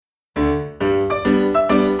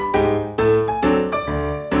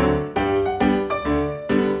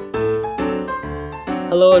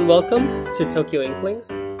Hello and welcome to Tokyo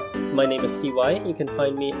Inklings. My name is CY. You can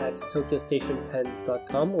find me at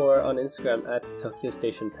tokyostationpens.com or on Instagram at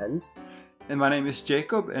tokyostationpens. And my name is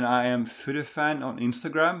Jacob, and I am Fudefan on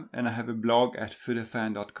Instagram, and I have a blog at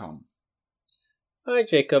fudefan.com. Hi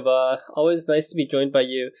Jacob, always nice to be joined by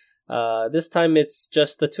you. This time it's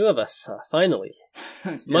just the two of us, finally.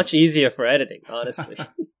 It's much easier for editing, honestly.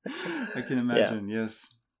 I can imagine, yes.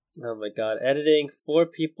 Oh my god, editing 4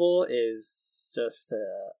 people is just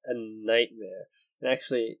a nightmare. And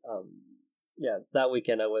actually, that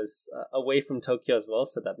weekend I was away from Tokyo as well,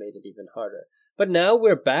 so that made it even harder. But now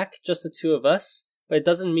we're back, just the two of us, but it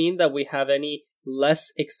doesn't mean that we have any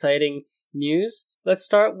less exciting news. Let's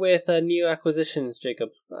start with new acquisitions, Jacob.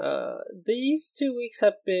 These 2 weeks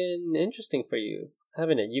have been interesting for you,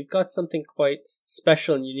 haven't it? You've got something quite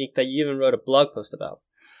special and unique that you even wrote a blog post about.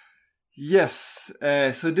 Yes,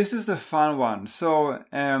 so this is the fun one. So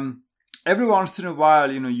every once in a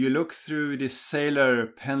while, you look through the Sailor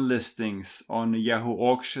pen listings on Yahoo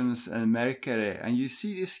Auctions and Mercari, and you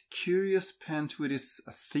see this curious pen with this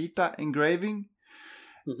theta engraving,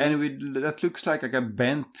 and that looks like a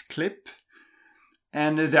bent clip.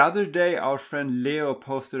 And the other day, our friend Leo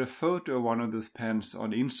posted a photo of one of those pens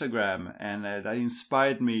on Instagram, and that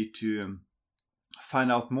inspired me to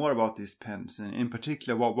find out more about these pens, and in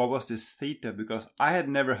particular, what was this theta? Because I had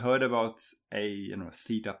never heard about a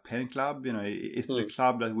theta pen club. It's a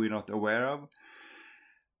club that we're not aware of,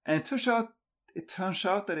 and it turns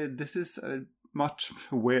out that this is much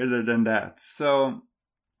weirder than that. So,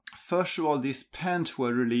 first of all, these pens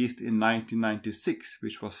were released in 1996,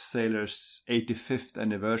 which was Sailor's 85th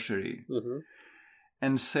anniversary.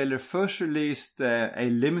 And Sailor first released a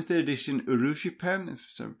limited edition Urushi pen,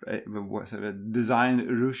 a designed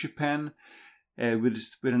Urushi pen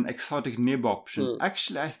with an exotic nib option.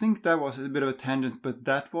 Actually, I think that was a bit of a tangent, but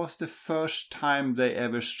that was the first time they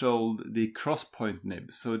ever sold the cross-point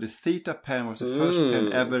nib. So the Theta pen was the first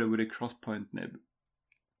pen ever with a cross-point nib.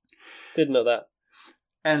 Didn't know that.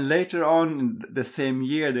 And later on in the same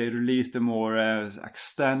year, they released a more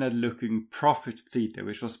standard-looking Prophet Theta,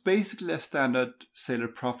 which was basically a standard Sailor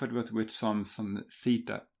Prophet, but with some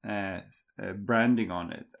Theta branding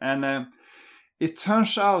on it. And it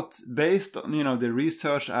turns out, based on the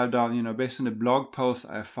research I've done, based on the blog posts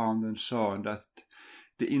I found and so on, that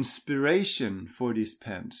the inspiration for these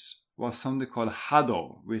pens was something called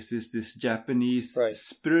Hado, which is this Japanese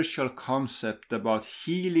spiritual concept about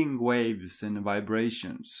healing waves and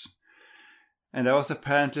vibrations. And that was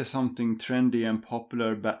apparently something trendy and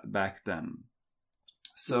popular back then.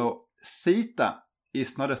 So Theta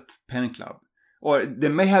is not a pen club. Or there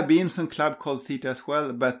may have been some club called Theta as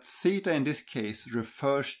well, but Theta in this case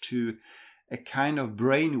refers to a kind of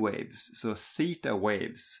brain waves, so Theta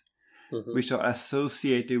waves, which are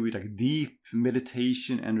associated with deep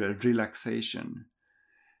meditation and relaxation.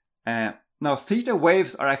 Now, theta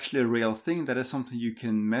waves are actually a real thing. That is something you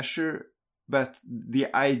can measure. But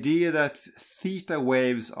the idea that theta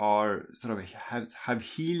waves are sort of have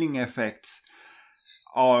healing effects,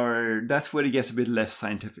 that's where it gets a bit less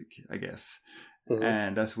scientific, I guess.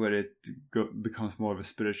 And that's where it becomes more of a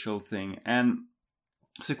spiritual thing. And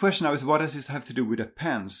so the question now is, what does this have to do with the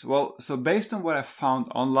pens? Well, so based on what I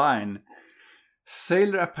found online,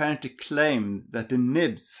 Sailor apparently claimed that the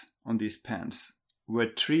nibs on these pens were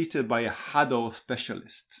treated by a Hado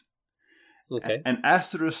specialist. Okay. And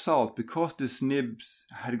as a result, because these nibs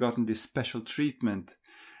had gotten this special treatment,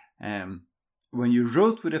 when you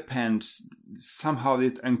wrote with the pens, somehow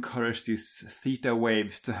it encouraged these theta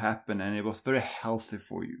waves to happen, and it was very healthy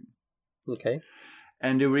for you. Okay.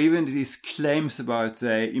 And there were even these claims about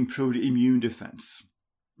improved immune defense.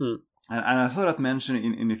 And I saw that mentioned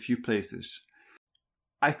in a few places.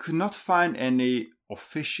 I could not find any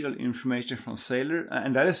official information from Sailor,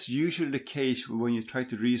 and that is usually the case when you try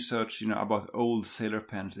to research, about old Sailor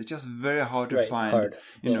pens. It's just very hard to find,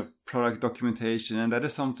 product documentation, and that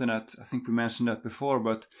is something that I think we mentioned that before.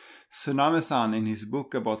 But Tsunami-san, in his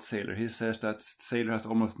book about Sailor, he says that Sailor has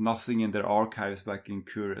almost nothing in their archives back in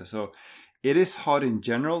Korea. So it is hard in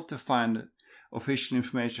general to find official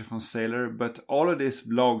information from Sailor, but all of these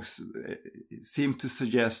blogs seem to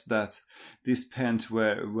suggest that these pens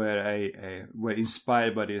were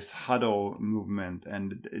inspired by this Hado movement,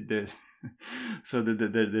 and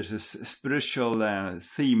there's a spiritual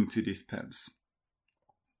theme to these pens.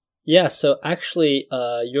 Yeah, so actually,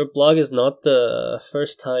 your blog is not the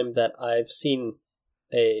first time that I've seen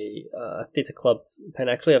a Theta Club pen.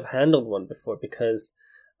 Actually, I've handled one before because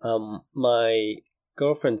my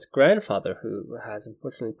girlfriend's grandfather, who has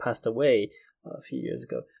unfortunately passed away a few years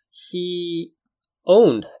ago, he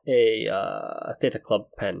owned a theater club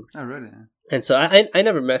pen. Oh, really? And so I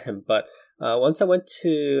never met him, but once I went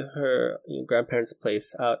to her grandparents'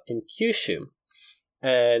 place out in Kyushu,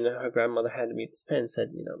 and her grandmother handed me this pen and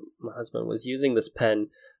said, my husband was using this pen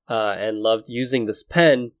and loved using this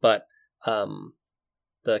pen, but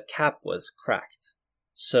the cap was cracked,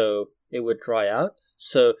 so it would dry out.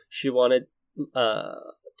 So she wanted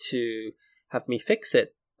to have me fix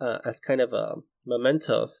it as kind of a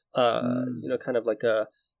memento, kind of like a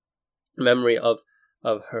memory of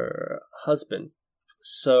her husband.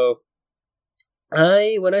 So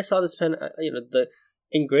when I saw this pen, the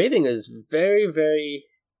engraving is very, very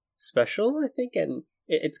special, I think, and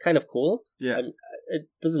it's kind of cool. Yeah. It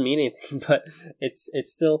doesn't mean anything, but it's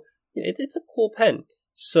still it's a cool pen.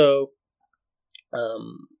 So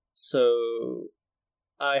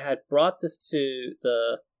I had brought this to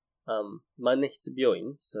the Manehitsu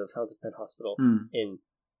Byoin, so Fountain Pen Hospital in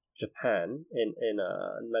Japan, in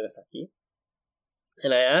Nagasaki,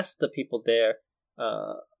 and I asked the people there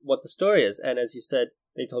what the story is, and as you said,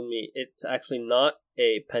 they told me it's actually not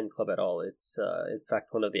a pen club at all. It's in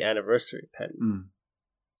fact one of the anniversary pens.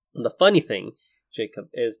 And the funny thing, Jacob,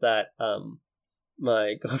 is that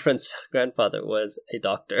my girlfriend's grandfather was a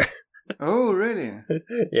doctor. Oh, really?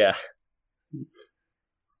 Yeah.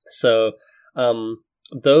 So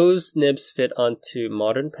those nibs fit onto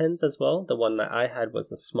modern pens as well. The one that I had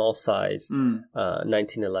was a small size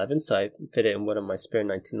 1911, so I fit it in one of my spare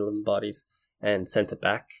 1911 bodies and sent it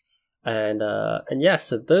back. And yeah,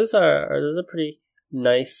 so those are pretty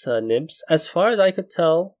nice nibs. As far as I could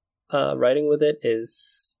tell, writing with it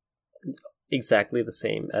is exactly the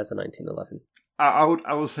same as a 1911. I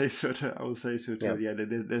would say so too. Yeah. Yeah,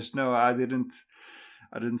 there's no. I didn't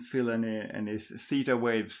feel any theta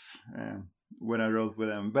waves when I wrote with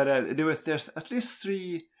them. But there's at least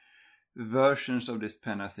 3 versions of this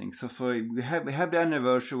pen, I think. So we have the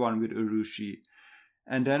anniversary one with Urushi,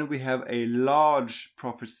 and then we have a large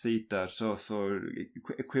Prophet Theta, so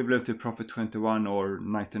equivalent to Prophet 21 or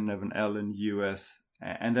 1911L in the US.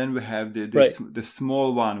 And then we have the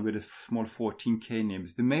small one with a small 14K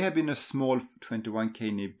nibs. There may have been a small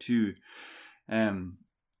 21K nib too.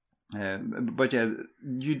 But yeah,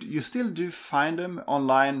 you still do find them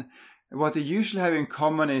online. What they usually have in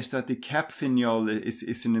common is that the cap finial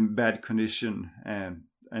is in bad condition, and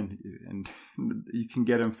you can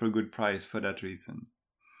get them for a good price for that reason.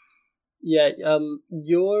 Yeah,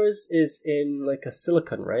 yours is in like a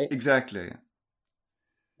silicone, right? Exactly.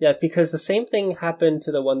 Yeah, because the same thing happened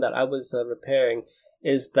to the one that I was repairing,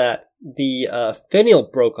 is that the finial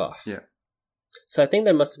broke off. Yeah. So I think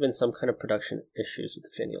there must have been some kind of production issues with the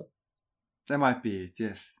finial. That might be it,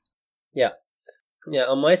 yes. Yeah. Yeah,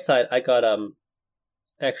 on my side, I got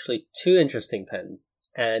actually 2 interesting pens,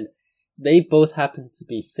 and they both happen to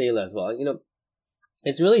be Sailor as well.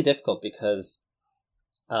 It's really difficult because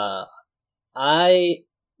I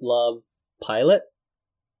love Pilot,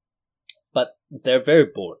 but they're very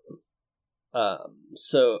boring.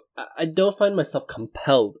 So I don't find myself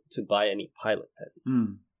compelled to buy any Pilot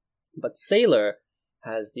pens. But Sailor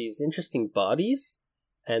has these interesting bodies,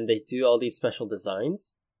 and they do all these special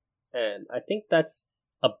designs. And I think that's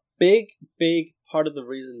a big, big part of the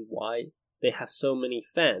reason why they have so many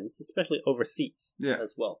fans, especially overseas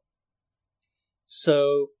as well.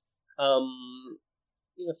 So, a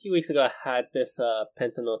few weeks ago I had this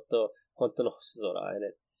Pentanoto Honto no Hoshizora, and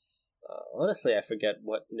it honestly I forget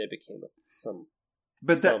what nib became of.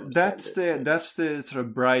 But that's the sort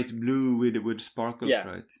of bright blue with sparkles,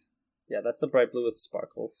 right? Yeah, that's the bright blue with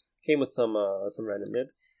sparkles. Came with some random nib,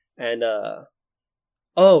 and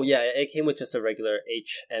it came with just a regular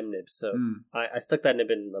HM nib. So I stuck that nib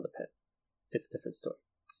in another pen. It's a different story.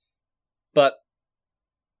 But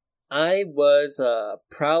I was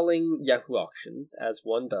prowling Yahoo auctions, as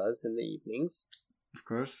one does in the evenings. Of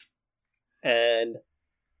course. And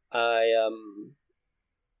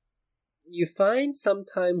you find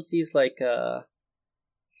sometimes these like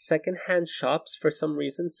secondhand shops for some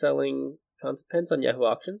reason selling fountain pens on Yahoo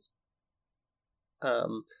auctions.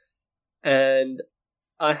 And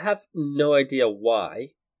I have no idea why,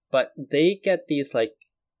 but they get these like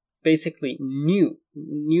basically new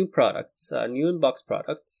products, new in-box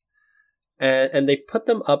products, and they put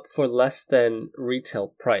them up for less than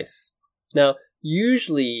retail price. Now,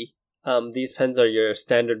 usually these pens are your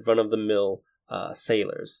standard run-of-the-mill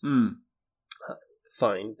Sailors.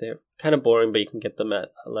 Fine, they're kind of boring, but you can get them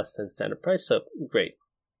at less than standard price, so great.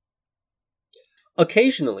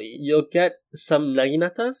 Occasionally, you'll get some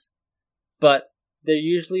Naginatas, but they're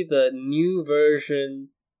usually the new version,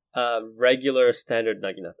 regular standard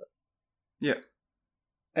Naginatas. Yeah.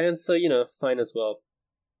 And so, fine as well.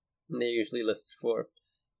 And they're usually listed for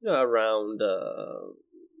around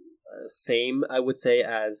same, I would say,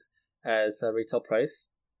 as a retail price.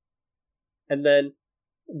 And then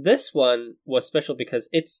this one was special because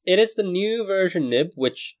it is the new version nib,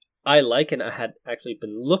 which I like and I had actually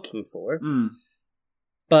been looking for.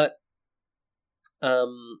 But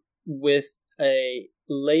with a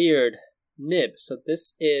layered nib. So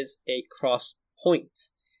this is a cross point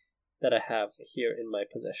that I have here in my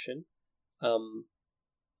possession.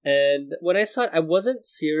 And when I saw it, I wasn't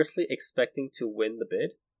seriously expecting to win the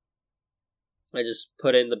bid. I just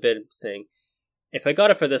put in the bid saying, if I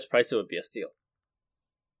got it for this price, it would be a steal.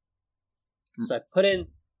 So I put in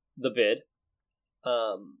the bid.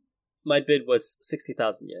 My bid was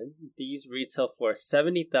 60,000 yen. These retail for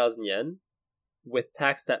 70,000 yen with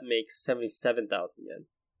tax that makes 77,000 yen.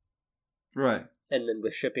 Right. And then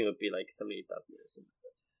with shipping it would be like 78,000 yen or something.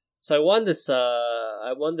 So I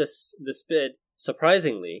won this bid,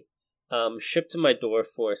 surprisingly, shipped to my door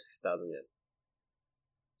for 60,000 yen.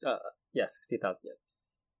 60,000 yen.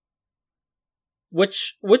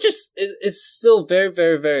 Which is still very,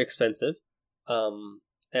 very, very expensive.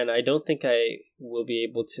 And I don't think I will be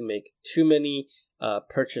able to make too many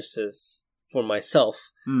purchases for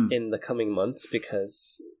myself in the coming months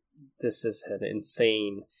because this is an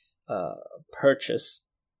insane purchase.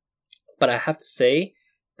 But I have to say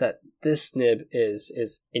that this nib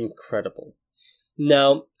is incredible.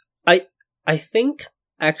 Now, I think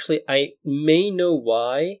actually I may know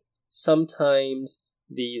why sometimes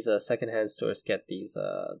these secondhand stores get these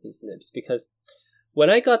nibs, because when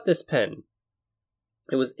I got this pen,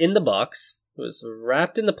 it was in the box, it was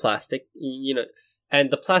wrapped in the plastic, and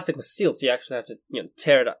the plastic was sealed, so you actually have to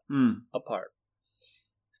tear it apart.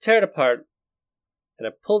 Tear it apart, and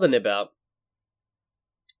I pull the nib out,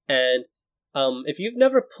 and if you've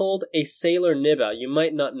never pulled a Sailor nib out, you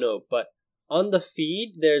might not know, but on the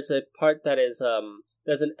feed, there's a part that is,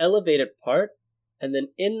 there's an elevated part, and then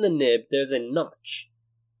in the nib, there's a notch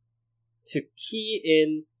to key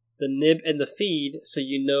in the nib and the feed so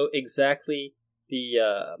you know exactly the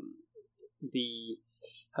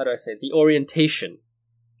how do I say it? The orientation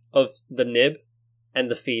of the nib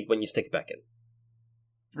and the feed when you stick it back in.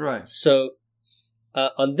 Right. So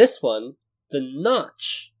on this one, the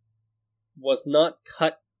notch was not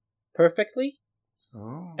cut perfectly.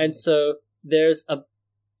 Oh. And so there's a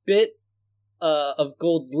bit of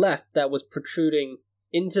gold left that was protruding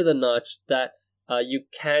into the notch that you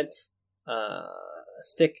can't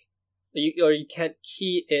stick, or you can't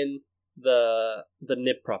key in the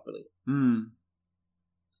nib properly.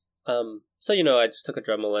 So I just took a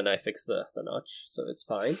Dremel and I fixed the notch, so it's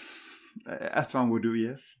fine. As one would do,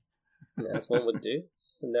 yes. Yeah, as one would do.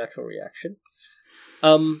 It's a natural reaction.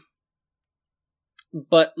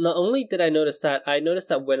 But not only did I notice that, I noticed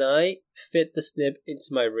that when I fit this nib into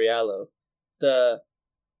my Realo, the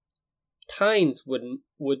tines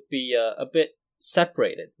would be a bit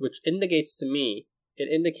separated, which indicates to me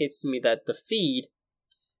that the feed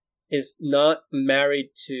is not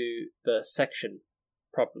married to the section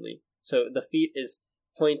properly. So the feed is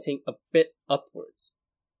pointing a bit upwards.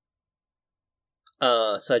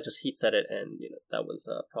 So I just heat set it, and that was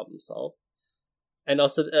problem solved. And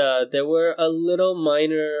also, there were a little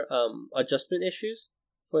minor adjustment issues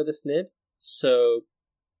for this nib, so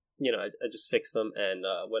I just fixed them and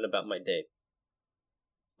went about my day.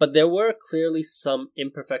 But there were clearly some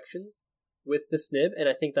imperfections with this nib, and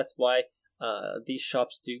I think that's why these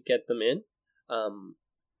shops do get them in.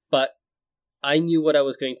 But I knew what I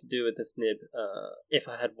was going to do with this nib if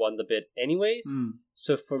I had won the bid anyways.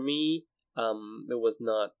 So for me, it was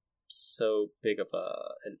not so big of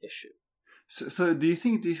an issue. So do you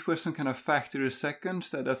think these were some kind of factory seconds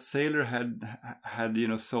that Sailor had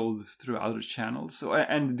sold through other channels? So,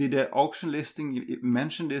 and did the auction listing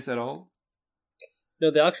mention this at all?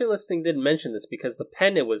 No, the auction listing didn't mention this because the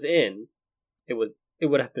pen it was in, it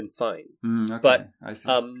would have been fine. Okay. But I see.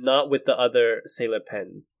 not with the other Sailor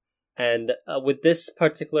pens. And with this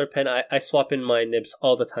particular pen, I swap in my nibs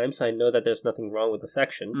all the time, so I know that there's nothing wrong with the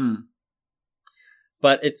section.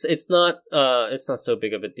 But it's not so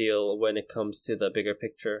big of a deal when it comes to the bigger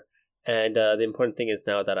picture. And the important thing is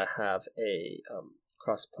now that I have a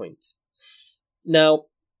cross point. Now,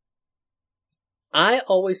 I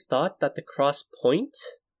always thought that the cross point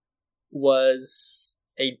was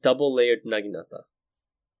a double layered naginata.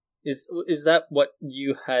 Is that what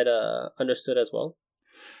you had understood as well?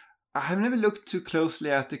 I have never looked too closely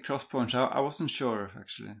at the cross points. I wasn't sure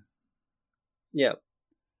actually. Yeah.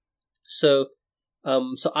 So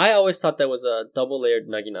I always thought there was a double layered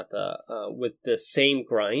naginata with the same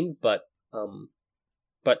grind, but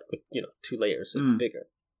with 2 layers, so it's bigger.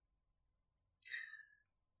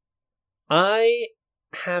 I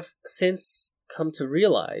have since come to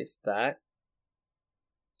realize that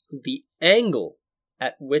the angle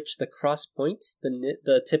at which the cross point,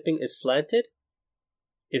 the tipping is slanted,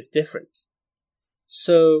 is different.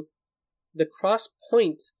 So the cross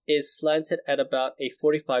point is slanted at about a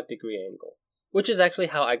 45-degree angle, which is actually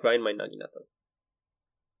how I grind my naginata.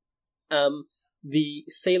 The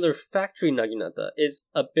Sailor Factory naginata is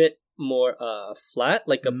a bit more flat,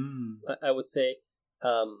 like I would say,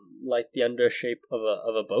 like the under shape of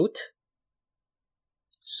a boat.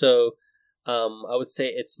 So I would say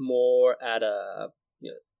it's more at a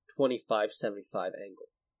 25-75 angle.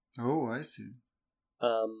 Oh, I see.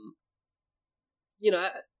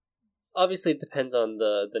 Obviously it depends on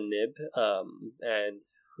the nib and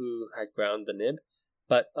who had ground the nib,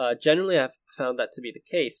 but generally I've found that to be the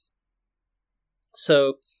case.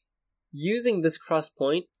 So using this cross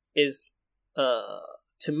point is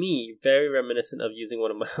to me very reminiscent of using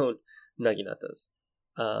one of my own naginatas,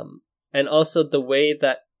 and also the way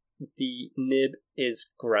that the nib is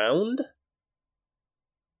ground.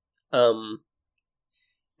 And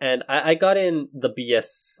I got in the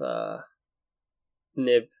BS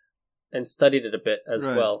nib and studied it a bit as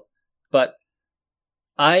well. But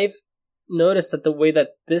I've noticed that the way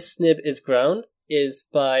that this nib is ground is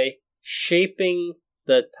by shaping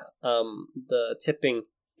the tipping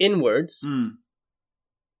inwards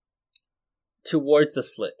towards the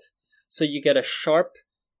slit. So you get a sharp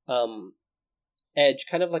edge,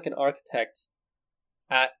 kind of like an architect,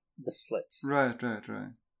 at the slit. Right.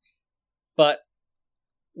 But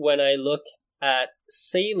when I look at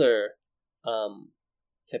Sailor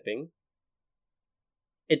tipping,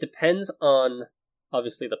 it depends on,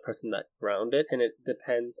 obviously, the person that ground it, and it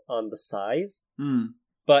depends on the size.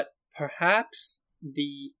 But perhaps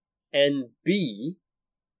the NB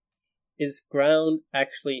is ground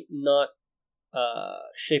actually not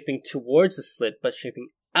shaping towards the slit, but shaping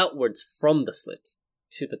outwards from the slit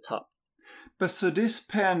to the top. But so this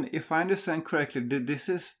pen, if I understand correctly, this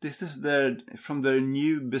is from their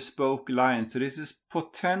new bespoke line. So this is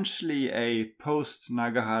potentially a post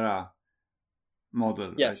Nagahara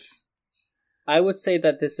model. Yes, right? I would say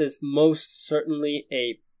that this is most certainly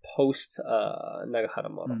a post Nagahara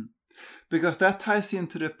model. Because that ties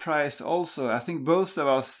into the price also. I think both of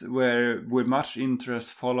us were with much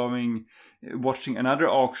interest watching another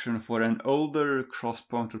auction for an older cross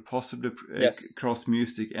point or possibly cross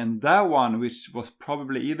music, and that one, which was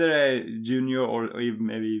probably either a junior or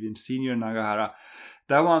maybe even senior Nagahara,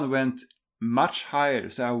 that one went much higher.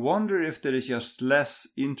 So I wonder if there is just less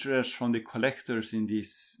interest from the collectors in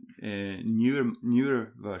these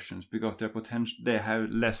newer versions because they have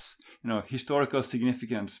less historical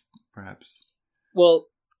significance, perhaps. Well,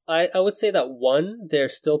 I would say that one, they're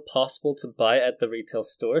still possible to buy at the retail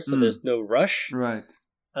store, so there's no rush. Right.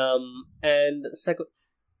 And second,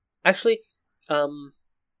 actually,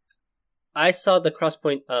 I saw the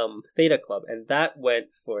Crosspoint Theta Club, and that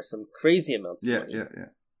went for some crazy amounts of money. Yeah.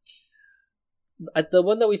 The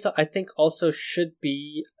one that we saw, I think, also should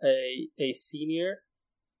be a senior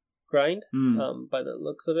grind, by the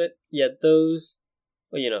looks of it. Yeah, those,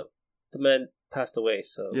 well, the man passed away,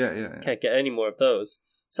 so can't get any more of those.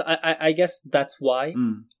 So I guess that's why.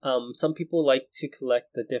 Some people like to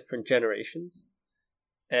collect the different generations,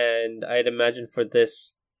 and I'd imagine for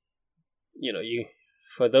this,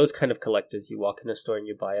 for those kind of collectors, you walk in a store and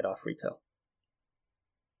you buy it off retail.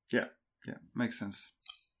 Yeah, makes sense.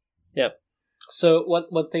 Yeah. So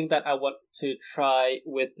one thing that I want to try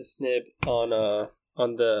with this nib on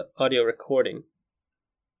the audio recording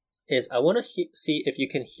is I want to see if you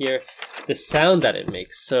can hear the sound that it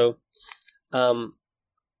makes. So,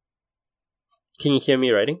 can you hear me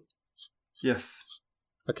writing? Yes.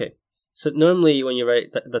 Okay. So normally when you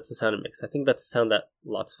write, that's the sound it makes. I think that's the sound that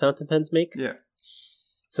lots of fountain pens make. Yeah.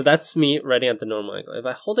 So that's me writing at the normal angle. If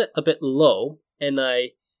I hold it a bit low and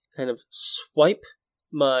I kind of swipe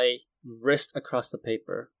my wrist across the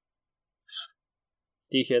paper,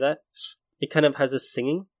 do you hear that? It kind of has this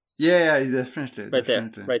singing. Yeah, definitely. Right there.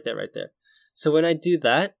 So when I do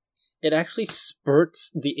that, it actually spurts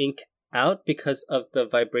the ink out because of the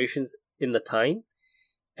vibrations in the tine,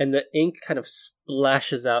 and the ink kind of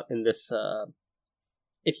splashes out in this.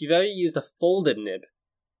 If you've ever used a folded nib,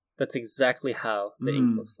 that's exactly how the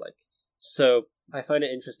ink looks like. So I find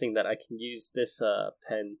it interesting that I can use this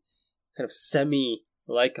pen kind of semi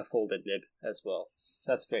like a folded nib as well.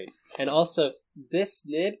 That's great. And also this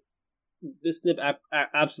nib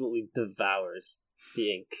absolutely devours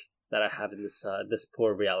the ink that I have in this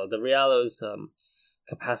poor Realo. The Realo's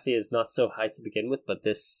capacity is not so high to begin with, but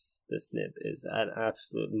this nib is an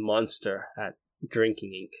absolute monster at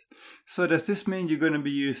drinking ink. So does this mean you're going to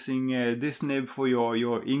be using this nib for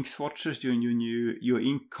your ink swatches, your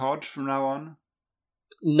ink cards from now on?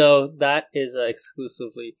 No, that is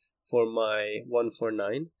exclusively for my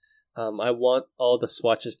 149. I want all the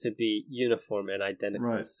swatches to be uniform and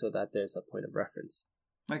identical so that there's a point of reference.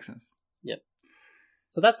 Makes sense. Yeah.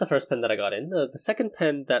 So that's the first pen that I got in. The second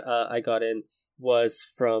pen that I got in was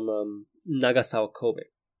from Nagasawa Kobe.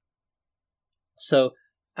 So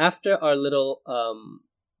after our little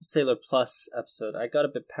Sailor Plus episode, I got a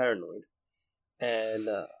bit paranoid. And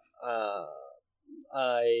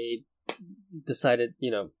I decided,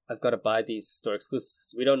 I've got to buy these store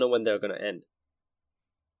exclusives. We don't know when they're going to end.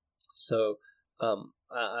 So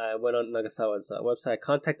I went on Nagasawa's website,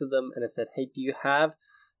 contacted them, and I said, hey, do you have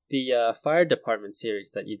the fire department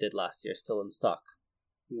series that you did last year still in stock?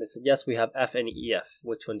 And they said, yes, we have F and EF.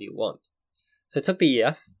 Which one do you want? So I took the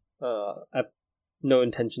EF. I have no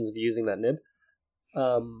intentions of using that nib.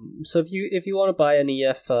 So if you want to buy an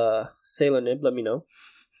EF Sailor nib, let me know.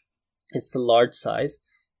 It's the large size.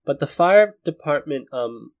 But the fire department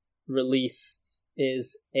release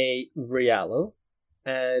is a Rialo,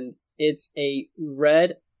 and it's a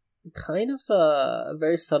red, kind of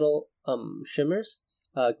very subtle shimmers,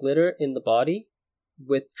 glitter in the body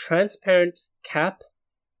with transparent cap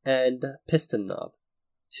and piston knob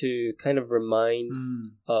to kind of remind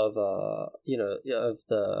of of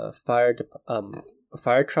the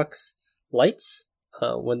fire trucks lights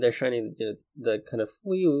when they're shining, the kind of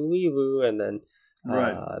wee woo, and then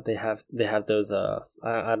they have those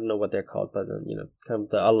I don't know what they're called, but then kind of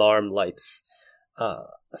the alarm lights.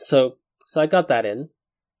 So I got that in.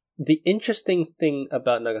 The interesting thing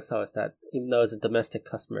about Nagasawa is that even though it's a domestic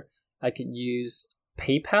customer, I could use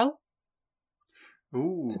PayPal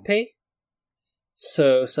to pay.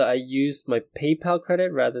 So I used my PayPal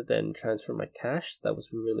credit rather than transfer my cash. That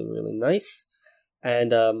was really, really nice.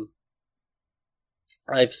 And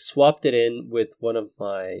I've swapped it in with one of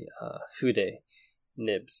my Fude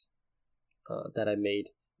nibs that I made.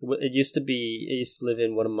 It used to live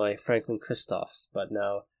in one of my Franklin Christophs, but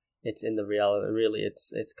now it's in the reality. Really,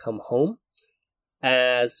 it's come home,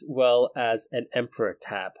 as well as an Emperor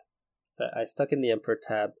tab. So I stuck in the Emperor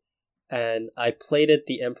tab, and I plated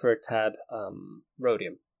the Emperor tab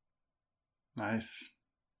rhodium. Nice.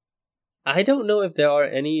 I don't know if there are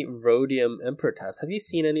any rhodium Emperor tabs. Have you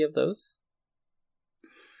seen any of those?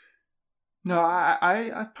 No,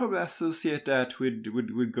 I probably associate that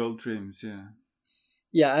with gold trims. Yeah.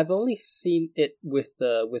 Yeah, I've only seen it with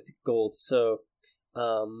gold. So,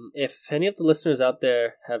 if any of the listeners out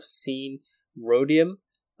there have seen rhodium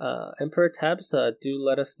Emperor tabs, do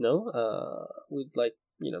let us know. We'd like,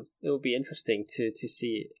 it would be interesting to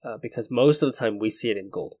see because most of the time we see it in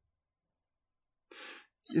gold.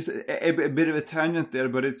 It's a bit of a tangent there,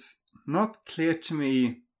 but it's not clear to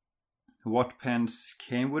me what pens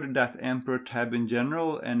came with that Emperor tab in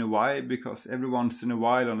general and why, because every once in a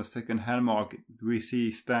while on the second-hand market we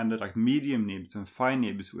see standard like medium nibs and fine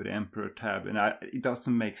nibs with Emperor tab, and it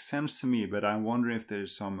doesn't make sense to me, but I'm wondering if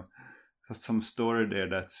there's some story there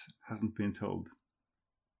that hasn't been told.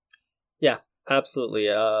 Yeah, absolutely.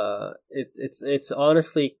 It's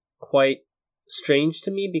honestly quite strange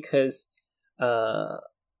to me because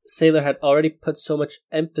Sailor had already put so much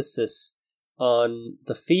emphasis on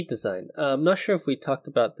the feed design. I'm not sure if we talked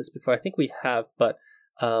about this before. I think we have, but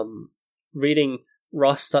reading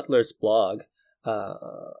Ross Stutler's blog,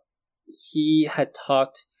 he had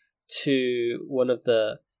talked to one of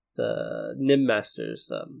the nib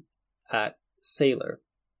masters at Sailor,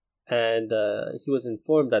 and he was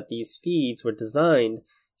informed that these feeds were designed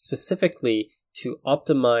specifically to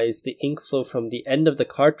optimize the ink flow from the end of the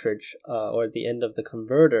cartridge or the end of the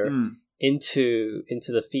converter into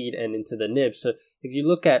the feed and into the nib. So if you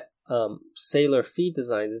look at Sailor feed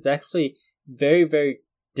designs, it's actually very, very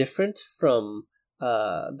different from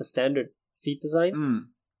the standard feed designs.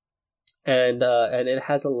 And it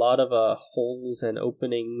has a lot of holes and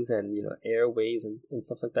openings and airways and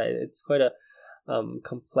stuff like that. It's quite a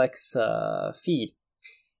complex feed.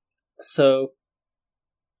 So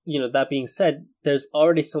that being said, there's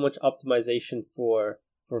already so much optimization for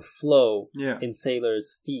flow in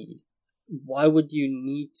Sailor's feed. Why would you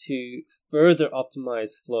need to further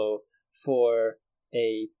optimize flow for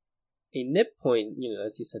a nib point?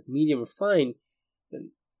 As you said, medium or fine.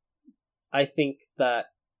 I think that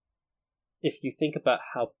if you think about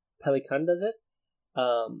how Pelikan does it,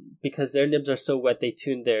 because their nibs are so wet, they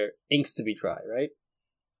tune their inks to be dry, right?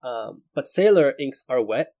 But Sailor inks are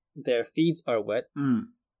wet, their feeds are wet.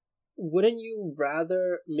 Wouldn't you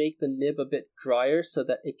rather make the nib a bit drier so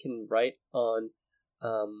that it can write on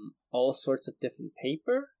all sorts of different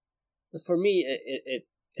paper? for me,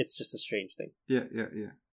 it's just a strange thing. Yeah.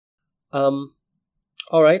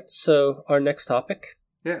 All right. So our next topic.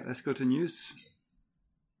 Yeah, let's go to news.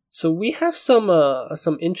 So we have some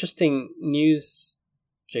interesting news,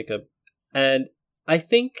 Jacob, and I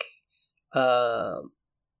think, to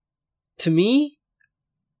me,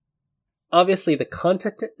 obviously the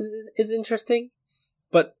content is interesting,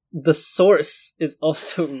 but the source is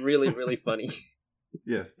also really, really funny.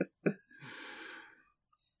 Yes.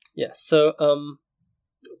 Yes. So,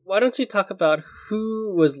 why don't you talk about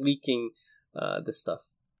who was leaking this stuff?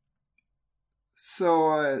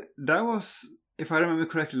 So that was, if I remember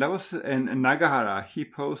correctly, that was in Nagahara. He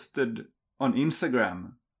posted on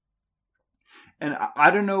Instagram. And I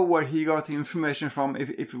don't know where he got the information from, if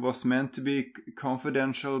it was meant to be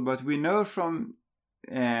confidential, but we know from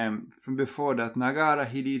before that Nagahara,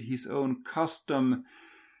 he did his own custom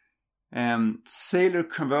Sailor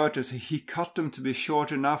converters. He cut them to be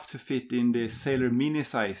short enough to fit in the Sailor mini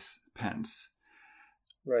size pens.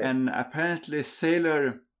 Right. And apparently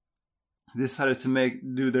Sailor decided to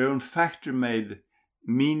do their own factory-made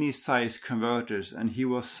mini-size converters, and he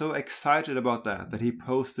was so excited about that he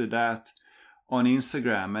posted that on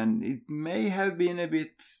Instagram, and it may have been a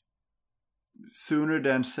bit sooner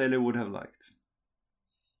than Sailor would have liked.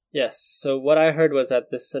 Yes, so what I heard was that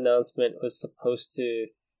this announcement was supposed to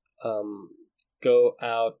go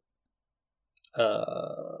out,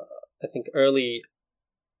 I think early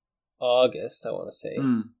August, I want to say.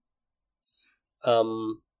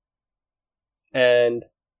 And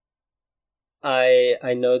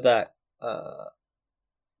I know that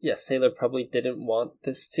Sailor probably didn't want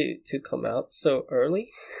this to come out so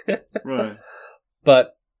early. Right.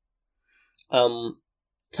 But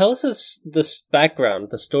tell us this background,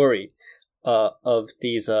 the story of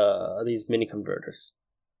these mini converters.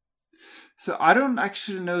 So I don't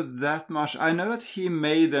actually know that much. I know that he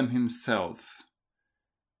made them himself.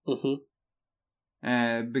 Mm-hmm.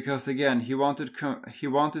 Because again, he wanted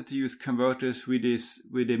to use converters with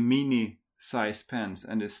the mini size pens,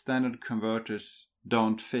 and the standard converters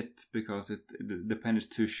don't fit because the pen is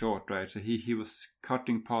too short, right? So he was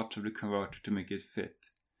cutting parts of the converter to make it fit.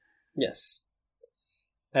 Yes,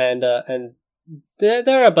 and there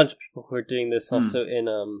are a bunch of people who are doing this also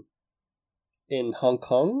in Hong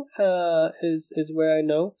Kong. Is where I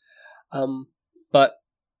know, but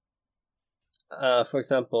for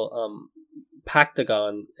example,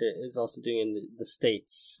 Pactagon is also doing in the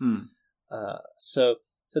States. So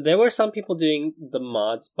there were some people doing the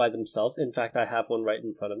mods by themselves. In fact, I have one right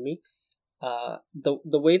in front of me. The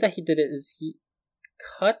way that he did it is he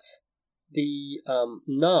cut the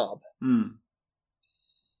knob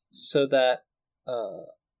so that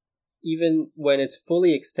even when it's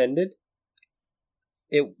fully extended,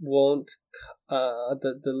 it won't.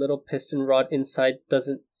 The little piston rod inside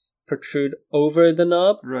doesn't protrude over the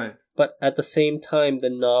knob. Right. But at the same time, the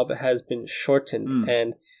knob has been shortened,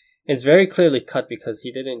 and it's very clearly cut because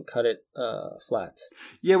he didn't cut it flat.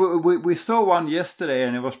 Yeah, we saw one yesterday,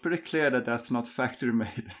 and it was pretty clear that that's not factory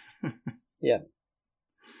made. Yeah.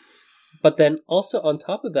 But then also on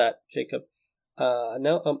top of that, Jacob,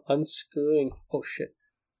 now I'm unscrewing. Oh shit!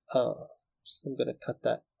 So I'm gonna cut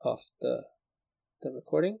that off the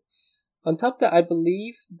recording. On top of that, I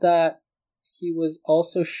believe that he was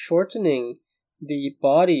also shortening the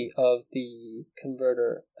body of the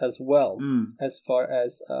converter as well, as far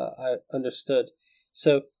as I understood.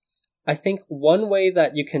 So I think one way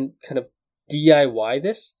that you can kind of DIY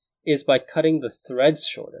this is by cutting the threads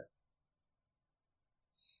shorter.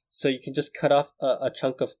 So you can just cut off a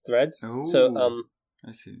chunk of threads. Oh, so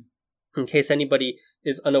I see. In case anybody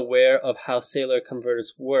is unaware of how Sailor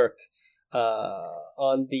converters work,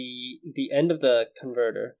 on the end of the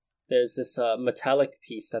converter, there's this metallic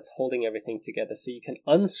piece that's holding everything together. So you can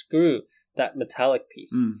unscrew that metallic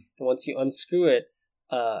piece. And once you unscrew it,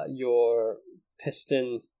 your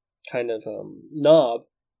piston kind of knob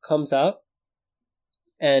comes out.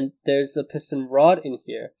 And there's a piston rod in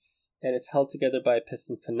here. And it's held together by a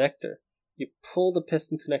piston connector. You pull the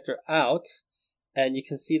piston connector out. And you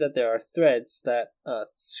can see that there are threads that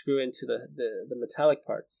screw into the metallic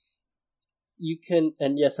part. You can,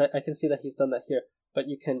 and yes, I can see that he's done that here. But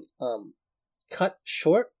you can cut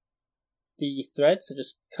short the threads, so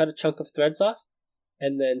just cut a chunk of threads off,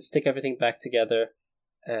 and then stick everything back together,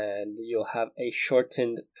 and you'll have a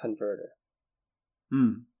shortened converter.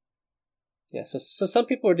 Yeah, so some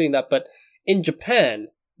people are doing that, but in Japan,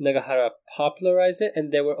 Nagahara popularized it,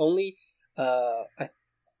 and there were only, I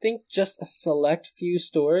think, just a select few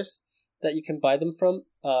stores that you can buy them from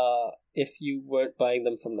if you weren't buying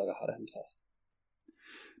them from Nagahara himself.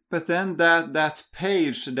 But then that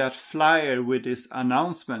page, that flyer with his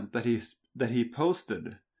announcement that he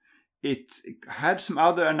posted, it had some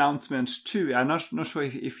other announcements too. I'm not sure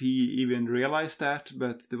if he even realized that,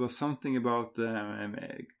 but there was something about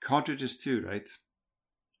cartridges too, right?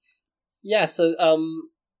 Yeah. So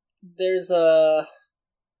there's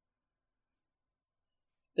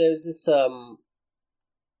this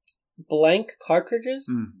blank cartridges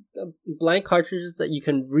that you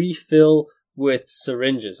can refill with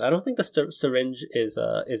syringes. I don't think the syringe is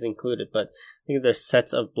included, but I think there's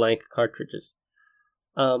sets of blank cartridges.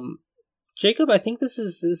 Jacob, I think this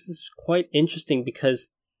is quite interesting because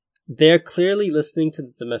they're clearly listening to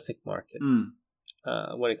the domestic market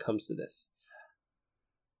when it comes to this.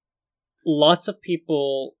 Lots of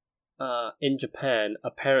people in Japan,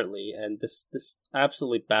 apparently, and this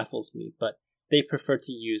absolutely baffles me, but they prefer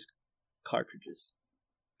to use cartridges,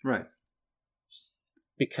 right?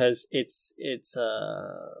 Because it's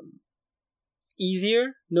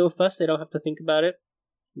easier, no fuss. They don't have to think about it.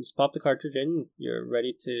 You just pop the cartridge in, you're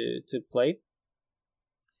ready to play.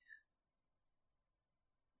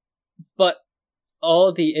 But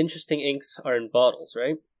all the interesting inks are in bottles,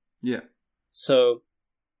 right? Yeah. So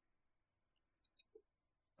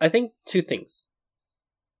I think two things.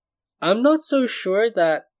 I'm not so sure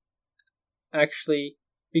that actually,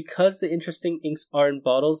 because the interesting inks are in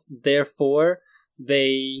bottles, therefore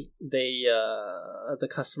the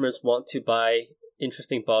customers want to buy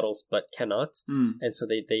interesting bottles but cannot, and so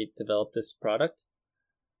they developed this product.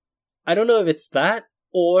 I don't know if it's that,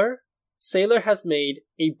 or Sailor has made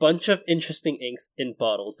a bunch of interesting inks in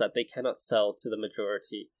bottles that they cannot sell to the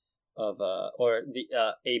majority of a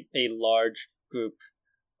large group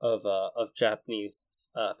of Japanese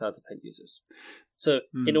fountain pen users. So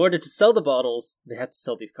in order to sell the bottles, they have to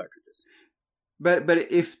sell these cartridges. But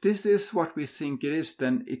if this is what we think it is,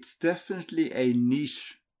 then it's definitely a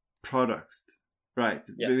niche product, right?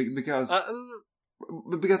 Yes.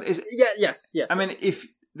 Because it's yes. I mean, if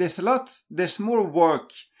there's more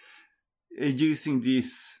work using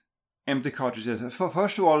these empty cartridges.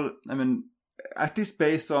 First of all, I mean, at least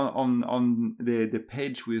based on the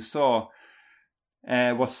page we saw.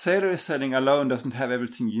 What Sailor is selling alone doesn't have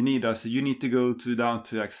everything you need. So you need to go down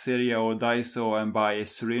to like Seria or Daiso and buy a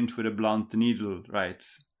syringe with a blunt needle, right?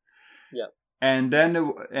 Yeah. And then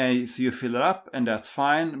so you fill it up, and that's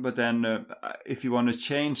fine. But then if you want to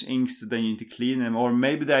change inks, then you need to clean them. Or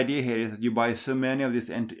maybe the idea here is that you buy so many of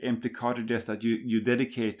these empty cartridges that you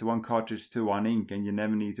dedicate one cartridge to one ink, and you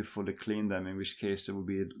never need to fully clean them. In which case there will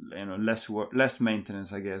be less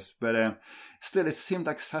maintenance, I guess. But still, it seemed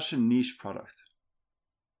like such a niche product.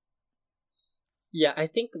 Yeah, I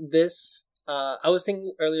think this. I was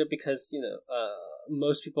thinking earlier because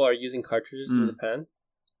most people are using cartridges in Japan.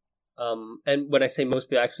 And when I say most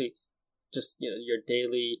people, actually, just your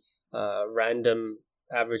daily, random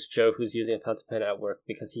average Joe who's using a fountain pen at work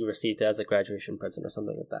because he received it as a graduation present or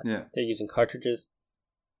something like that. Yeah, they're using cartridges.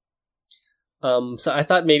 So I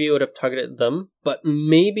thought maybe it would have targeted them, but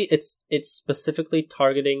maybe it's specifically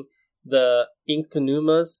targeting the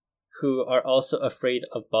Inktonumas who are also afraid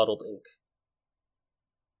of bottled ink,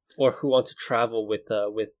 or who want to travel with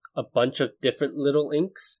a bunch of different little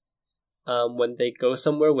inks when they go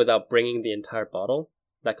somewhere without bringing the entire bottle.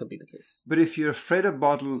 That could be the case. But if you're afraid of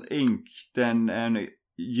bottled ink, then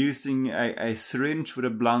using a syringe with a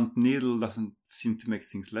blunt needle doesn't seem to make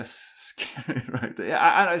things less scary, right?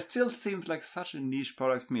 And it still seems like such a niche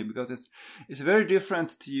product for me, because it's very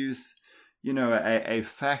different to use a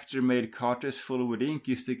factory-made cartridge full with ink.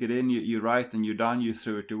 You stick it in, you write, and you're done. You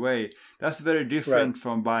throw it away. That's very different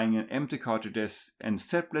from buying an empty cartridge and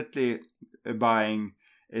separately buying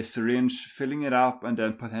a syringe, filling it up, and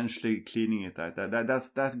then potentially cleaning it.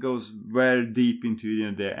 That goes very deep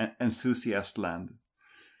into the enthusiast land.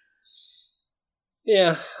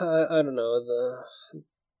 Yeah, I don't know.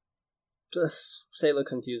 The Sailor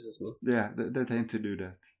confuses me. Yeah, they tend to do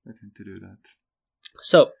that.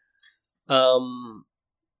 So,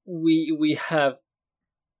 we have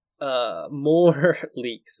more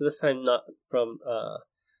leaks. This time not from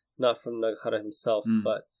Nagahara himself,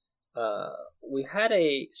 but we had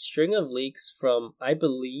a string of leaks from, I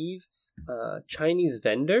believe, Chinese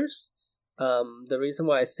vendors. The reason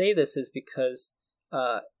why I say this is because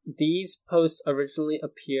these posts originally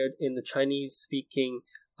appeared in the Chinese-speaking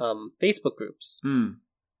Facebook groups.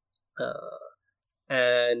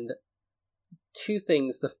 And two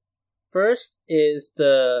things. The first is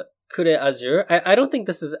the Kure Azure. I don't think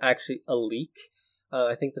this is actually a leak.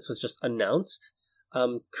 I think this was just announced.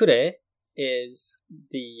 Kure is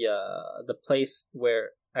the place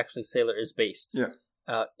where actually Sailor is based. Yeah.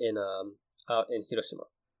 Out in Hiroshima.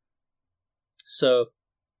 So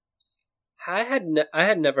I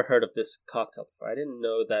had never heard of this cocktail before. I didn't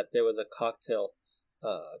know that there was a cocktail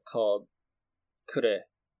called Kure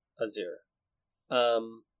Azure.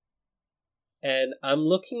 And I'm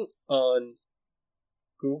looking on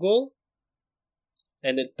Google,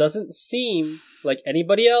 and it doesn't seem like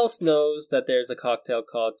anybody else knows that there's a cocktail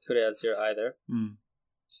called Kure Azure either. Mm.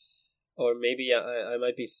 Or maybe I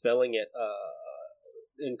might be spelling it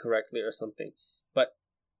incorrectly or something. But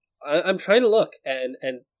I'm trying to look, and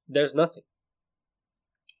there's nothing.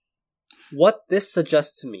 What this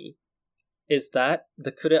suggests to me is that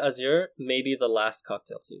the Kure Azure may be the last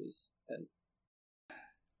cocktail series. And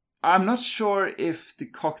I'm not sure if the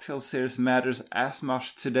cocktail series matters as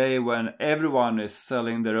much today when everyone is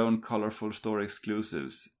selling their own colorful store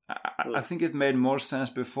exclusives. I think it made more sense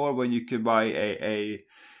before when you could buy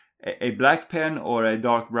a black pen or a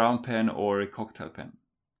dark brown pen or a cocktail pen.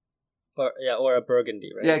 Or a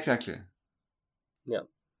burgundy, right? Yeah, exactly. Yeah.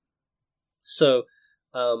 So,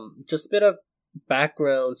 just a bit of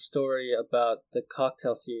background story about the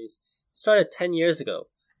cocktail series. It started 10 years ago.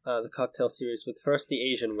 The cocktail series with first the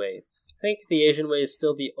Asian Way. I think the Asian Way is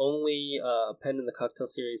still the only pen in the cocktail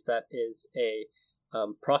series that is a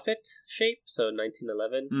profit shape, so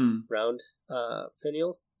 1911 round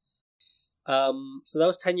finials. So that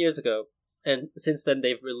was 10 years ago, and since then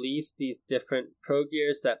they've released these different pro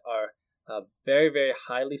gears that are very, very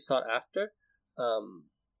highly sought after.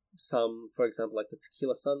 Some, for example, like the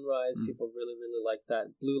Tequila Sunrise, people really, really like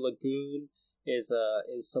that. Blue Lagoon is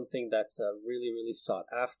something that's really, really sought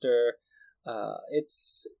after.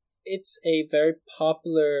 It's a very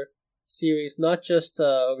popular series, not just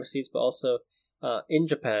overseas but also in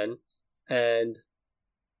Japan, and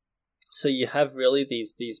so you have really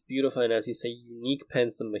these beautiful and, as you say, unique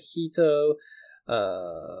pens. The Mojito,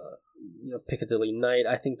 Piccadilly Night.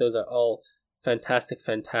 I think those are all fantastic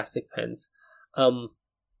pens.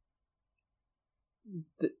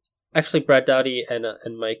 Actually, Brad Dowdy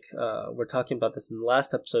and Mike were talking about this in the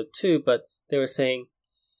last episode too, but they were saying,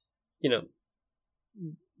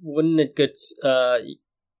 wouldn't it good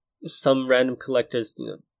some random collectors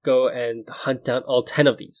go and hunt down all 10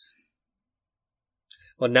 of these?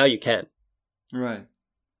 Well, now you can. Right.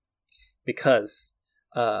 Because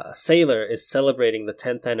Sailor is celebrating the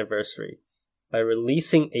 10th anniversary by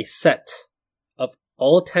releasing a set of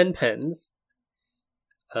all 10 pens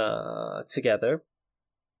together.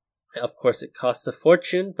 Of course, it costs a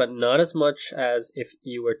fortune, but not as much as if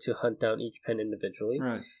you were to hunt down each pen individually.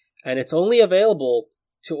 Right. And it's only available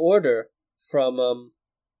to order from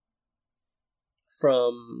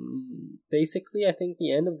basically, I think,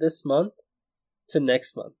 the end of this month to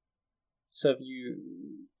next month. So if you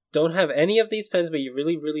don't have any of these pens but you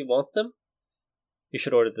really, really want them, you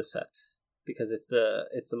should order the set, because it's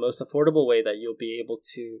the most affordable way that you'll be able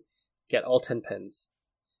to get all 10 pens.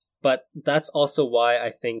 But that's also why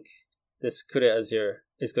I think this Kure Azure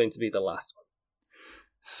is going to be the last one.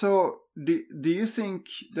 So, do you think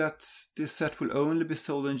that this set will only be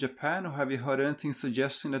sold in Japan, or have you heard anything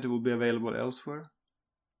suggesting that it will be available elsewhere?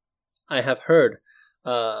 I have heard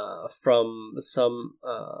from some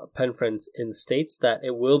pen friends in the States that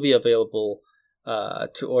it will be available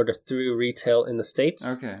to order through retail in the States.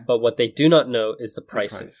 Okay. But what they do not know is the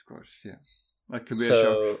pricing. The price, of course, yeah. That could be a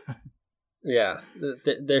shock. Yeah,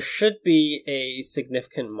 there should be a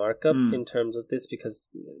significant markup in terms of this, because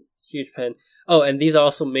huge pen. Oh, and these are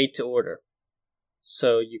also made to order,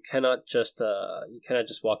 so you cannot just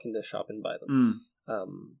walk into the shop and buy them.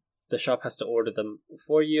 The shop has to order them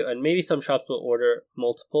for you, and maybe some shops will order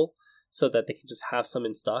multiple so that they can just have some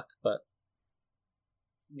in stock. But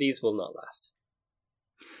these will not last.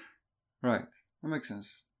 Right, that makes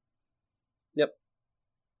sense. Yep.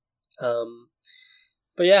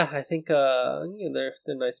 But yeah, I think they're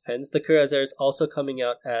nice pens. The Kure Azure is also coming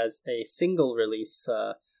out as a single release,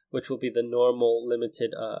 which will be the normal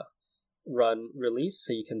limited run release.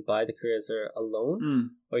 So you can buy the Kure Azure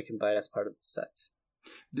alone, or you can buy it as part of the set.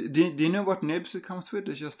 Do you know what nibs it comes with?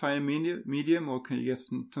 Is it just fine medium, or can you get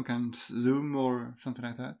some kind of zoom or something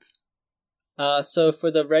like that? So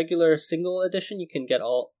for the regular single edition, you can get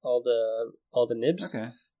all the nibs. Okay.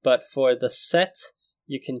 But for the set,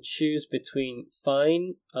 you can choose between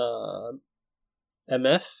fine,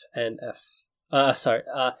 MF, and F.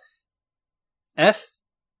 F,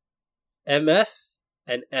 MF,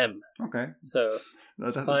 and M. Okay. So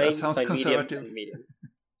that fine, sounds fine, conservative. medium.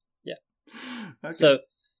 Yeah. Okay. So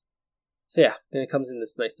yeah, and it comes in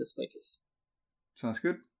this nice display case. Sounds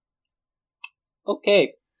good.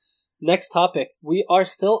 Okay. Next topic. We are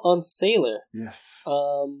still on Sailor. Yes.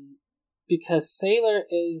 Because Sailor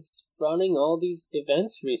is running all these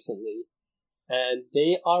events recently, and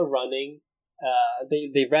they are running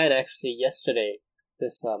they ran actually yesterday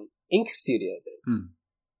this Ink Studio event.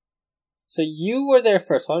 So you were there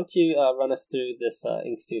first. Why don't you run us through this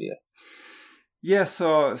Ink Studio? Yeah,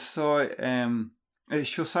 so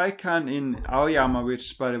Shosaikan in Aoyama,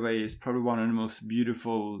 which by the way is probably one of the most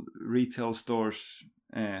beautiful retail stores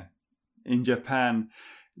in Japan,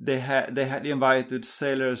 they had invited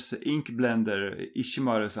Sailor's ink blender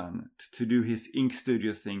Ishimaru-san to do his Ink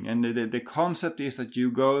Studio thing, and the concept is that you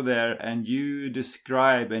go there and you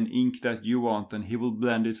describe an ink that you want, and he will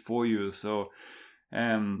blend it for you. So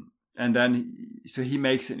and then so he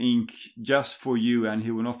makes an ink just for you, and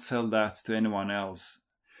he will not sell that to anyone else.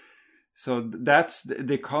 So that's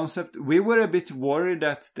the concept. We were a bit worried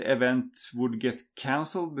that the event would get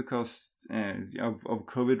cancelled because of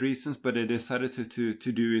COVID reasons, but they decided to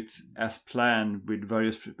do it as planned with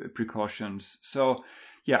various precautions. So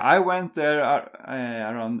yeah, I went there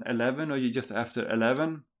around 11 or just after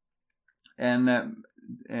 11, and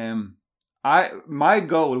my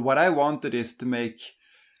goal, what I wanted, is to make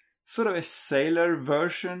sort of a Sailor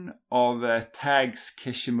version of Tag's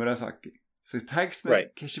Keshi Murasaki. So Tag's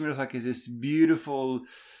Keshi Murasaki is this beautiful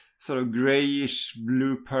sort of grayish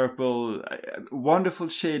blue-purple, wonderful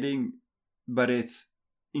shading, but it's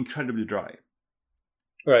incredibly dry.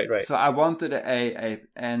 Right. So I wanted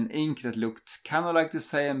an ink that looked kind of like the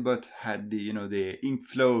same, but had the ink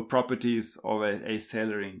flow properties of a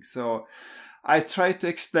Sailor ink. So I tried to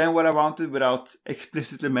explain what I wanted without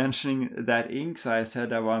explicitly mentioning that ink. So I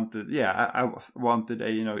said I wanted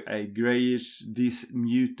a grayish, this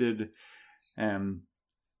muted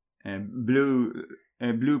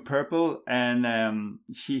blue purple, and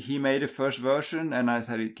he made the first version, and I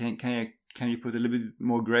said, can you put a little bit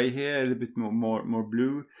more gray here, a little bit more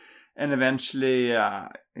blue, and eventually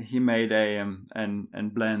he made a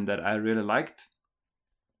blend that I really liked.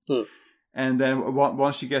 And then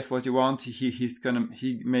once you get what you want,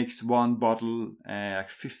 he makes one bottle, like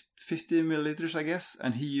 50 milliliters, I guess,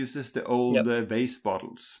 and he uses the old vase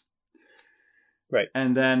bottles. Right.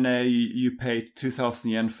 And then you pay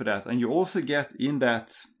 2,000 yen for that, and you also get in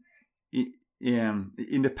that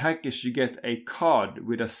in the package you get a card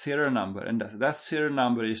with a serial number, and that serial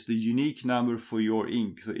number is the unique number for your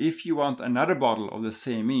ink. So if you want another bottle of the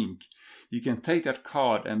same ink, you can take that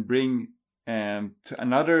card and bring to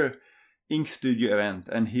another Ink Studio event,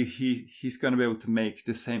 and he's going to be able to make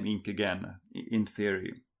the same ink again, in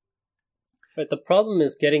theory. But the problem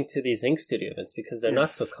is getting to these Ink Studio events because they're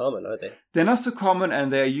not so common, are they? They're not so common,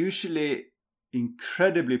 and they're usually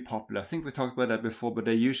incredibly popular. I think we talked about that before, but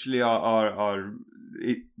they usually are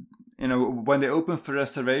when they open for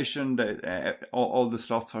reservation, all the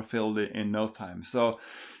slots are filled in no time. So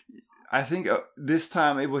I think this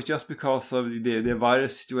time it was just because of the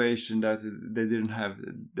virus situation that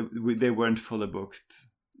they weren't fully booked.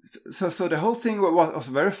 So the whole thing was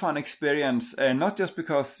a very fun experience, and not just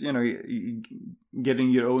because getting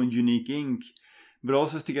your own unique ink, but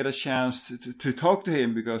also to get a chance to talk to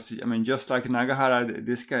him, because I mean, just like Nagahara,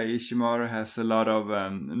 this guy Ishimaru has a lot of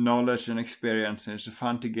knowledge and experience, and it's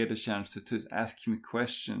fun to get a chance to ask him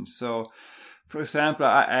questions. So, for example,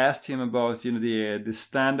 I asked him about the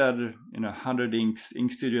standard 100 Ink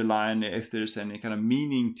Studio line, if there's any kind of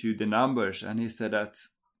meaning to the numbers, and he said that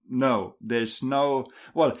no, there's no.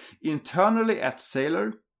 Well, internally at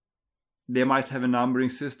Sailor, they might have a numbering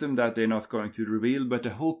system that they're not going to reveal, but the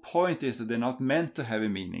whole point is that they're not meant to have a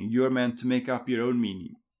meaning. You're meant to make up your own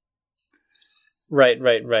meaning. Right.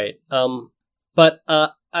 But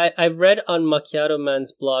I read on Macchiato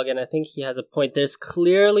Man's blog, and I think he has a point. There's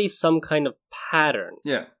clearly some kind of pattern.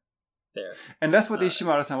 Yeah. There. And that's what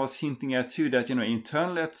Ishimaru-san was hinting at too, that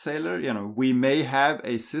internally at Sailor, we may have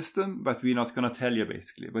a system, but we're not going to tell you,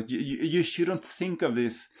 basically. But you shouldn't think of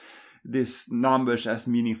these numbers as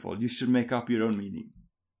meaningful. You should make up your own meaning.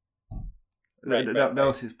 That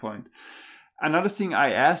was his point. Another thing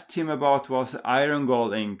I asked him about was iron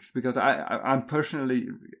gall inks, because I'm personally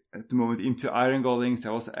at the moment into iron gall inks.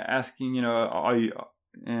 I was asking,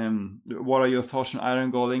 what are your thoughts on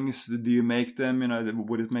iron gall inks? Do you make them?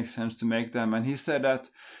 Would it make sense to make them? And he said that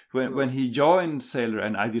when he joined Sailor,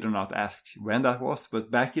 and I did not ask when that was,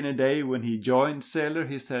 but back in the day when he joined Sailor,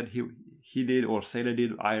 he said he did, or Sailor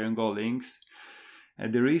did, iron gall inks.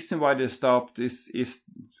 And the reason why they stopped is,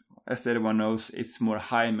 as everyone knows, it's more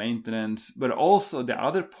high maintenance. But also the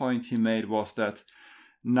other point he made was that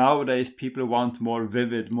nowadays people want more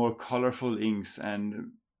vivid, more colorful inks,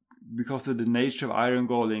 and because of the nature of iron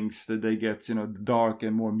gall inks, that they get dark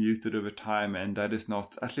and more muted over time, and that is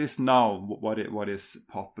not, at least now, what is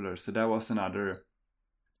popular. So that was another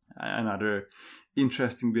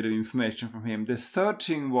interesting bit of information from him. The third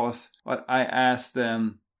thing was what I asked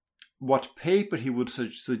them what paper he would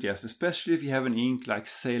suggest, especially if you have an ink like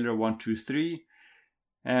Sailor 123.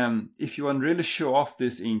 If you want to really show off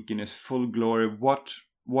this ink in its full glory,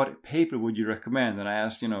 what paper would you recommend? And I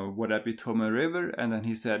asked, would that be Tomoe River? And then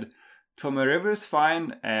he said, Tomoe River is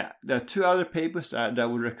fine. There are two other papers that I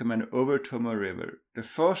would recommend over Tomoe River. The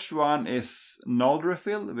first one is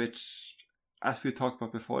Null-Refill, which, as we talked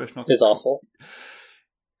about before, is not... It's awful.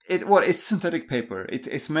 It's synthetic paper.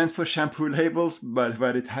 It's meant for shampoo labels,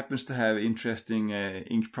 but it happens to have interesting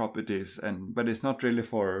ink properties, but it's not really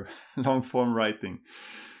for long form writing.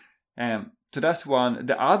 So that's one.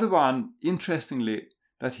 The other one, interestingly,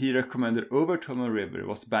 that he recommended over Tomoe River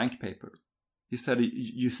was bank paper. He said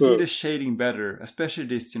you see the shading better, especially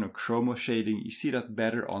this chromo shading. You see that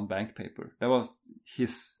better on bank paper. That was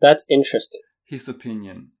his. That's interesting. His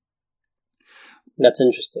opinion. That's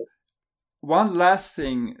interesting. One last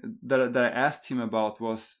thing that I asked him about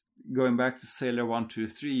was going back to Sailor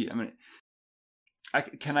 123. I mean,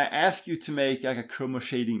 can I ask you to make like a chromo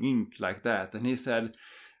shading ink like that? And he said,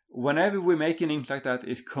 whenever we make an ink like that,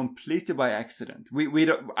 it's completely by accident.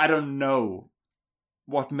 I don't know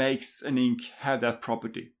what makes an ink have that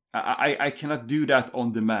property. I cannot do that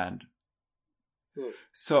on demand.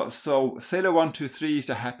 So Sailor 123 is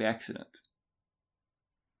a happy accident.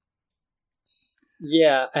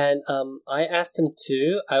 Yeah, and I asked him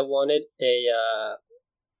too. I wanted a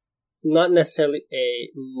not necessarily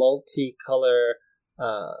a multicolor,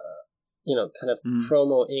 kind of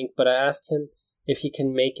chromo ink, but I asked him if he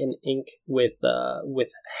can make an ink with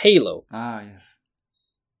halo. Ah, yes.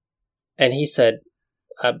 And he said,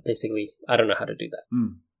 basically, I don't know how to do that.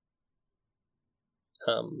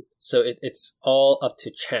 So it's all up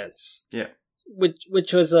to chance. Yeah.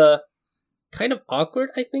 Which was kind of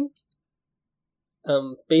awkward, I think.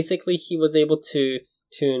 Basically, he was able to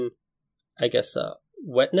tune, I guess,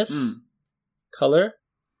 wetness, color,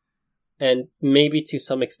 and maybe to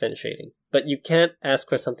some extent shading. But you can't ask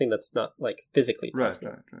for something that's not like physically possible.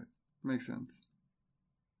 Right. Makes sense.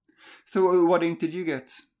 So, what ink did you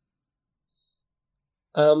get?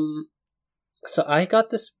 So I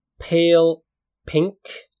got this pale pink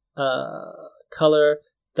color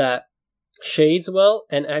that shades well,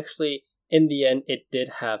 and actually, in the end, it did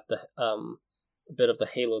have the bit of the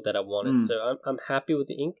halo that I wanted. So I'm happy with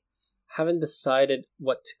the ink. Haven't decided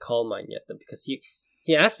what to call mine yet, though, because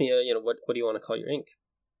he asked me, what do you want to call your ink?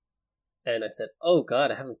 And I said, oh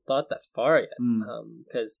God, I haven't thought that far yet,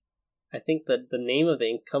 because I think that the name of the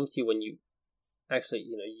ink comes to you when you actually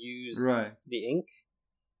use the ink.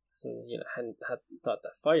 So I hadn't thought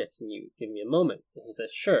that far yet. Can you give me a moment? And he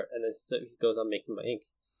says, sure. And then so he goes on making my ink.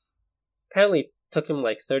 Apparently, it took him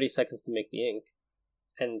like 30 seconds to make the ink,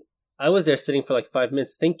 and I was there sitting for like 5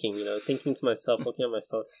 minutes thinking to myself, looking at my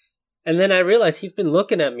phone. And then I realized he's been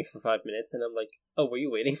looking at me for 5 minutes, and I'm like, oh, were you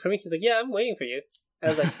waiting for me? He's like, yeah, I'm waiting for you. I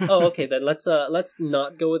was like, oh, okay, then let's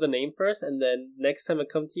not go with the name first, and then next time I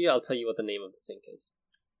come to you, I'll tell you what the name of this ink is.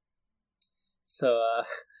 So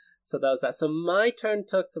that was that. So my turn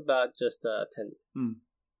took about just 10 minutes.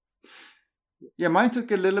 Yeah, mine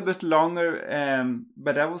took a little bit longer,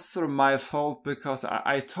 but that was sort of my fault because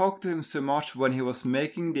I talked to him so much when he was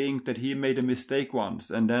making the ink that he made a mistake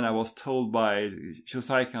once, and then I was told by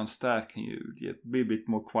Shosaikan's staff, can you be a bit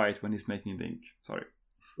more quiet when he's making the ink? Sorry.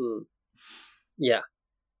 Yeah.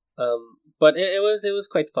 But it was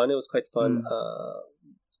quite fun. It was quite fun.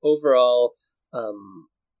 Overall,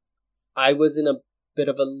 I was in a bit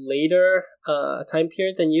of a later time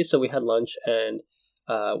period than you, so we had lunch and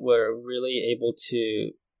were really able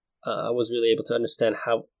to was really able to understand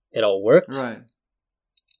how it all worked. Right.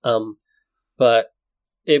 But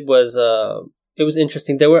it was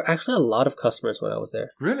interesting. There were actually a lot of customers when I was there.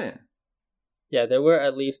 Really? Yeah, there were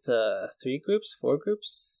at least 4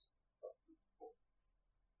 groups.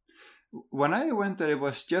 When I went there, it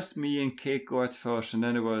was just me and Keiko at first, and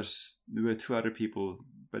then there were 2 other people,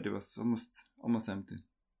 but it was almost empty.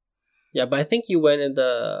 Yeah, but I think you went in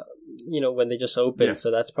when they just opened,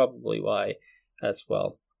 so that's probably why as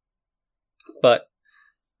well. But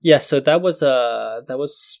yeah, so that was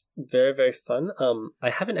very, very fun. I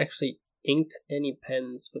haven't actually inked any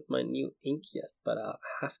pens with my new ink yet, but I'll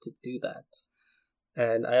have to do that.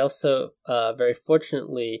 And I also very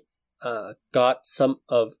fortunately got some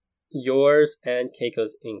of yours and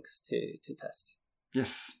Keiko's inks to test.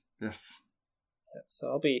 Yes. Yeah, so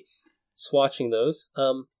I'll be swatching those.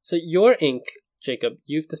 So your ink, Jacob,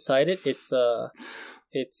 you've decided its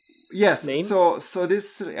yes. name? So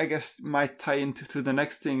this I guess might tie into the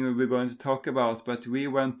next thing we're going to talk about. But we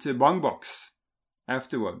went to Bangbox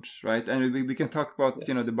afterwards, right? And we can talk about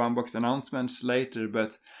the Bangbox announcements later.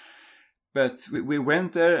 But But we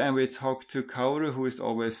went there and we talked to Kaoru, who is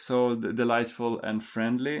always so delightful and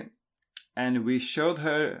friendly. And we showed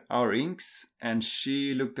her our inks, and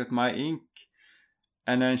she looked at my ink.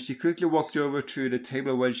 And then she quickly walked over to the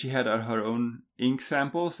table where she had her own ink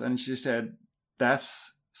samples, and she said,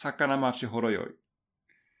 "That's Sakanamachi Horoyoi."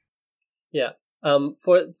 Yeah.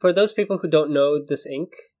 For those people who don't know this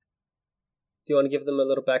ink, do you want to give them a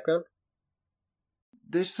little background?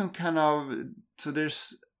 There's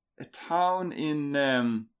there's a town in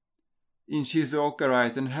Shizuoka,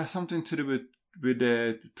 right? And it has something to do with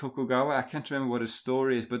Tokugawa. I can't remember what the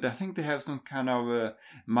story is, but I think they have some kind of a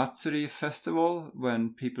Matsuri festival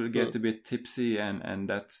when people get a bit tipsy, and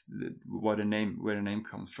that's where the name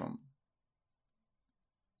comes from.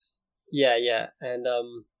 Yeah.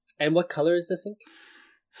 And what color is this ink?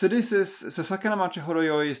 So Sakanamachi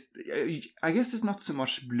Horoyoi is, I guess it's not so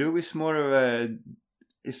much blue. It's more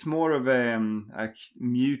of a like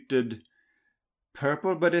muted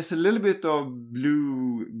purple, but there's a little bit of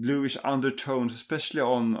bluish undertones, especially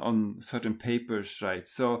on certain papers, right?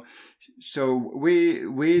 So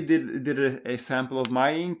we did a sample of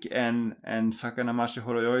my ink and Sakanamachi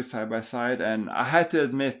Horoyoi side by side, and I had to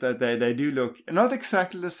admit that they do look not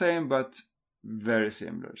exactly the same, but very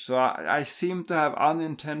similar. So I seem to have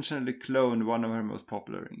unintentionally cloned one of her most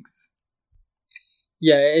popular inks.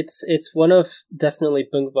 Yeah, it's one of definitely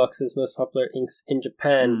Bungobox's most popular inks in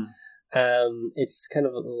Japan. It's kind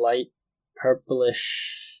of a light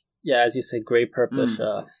purplish, as you say, gray purplish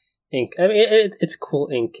ink. I mean, it's cool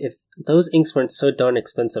ink. If those inks weren't so darn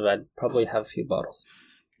expensive, I'd probably have a few bottles.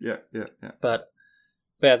 Yeah. But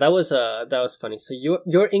yeah, that was funny. So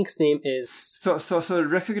your ink's name is so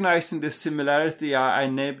recognizing this similarity, I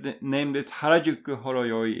named it Harajuku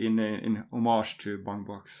Horoyoi in homage to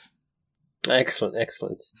Bungobox.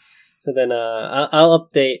 Excellent. So then I'll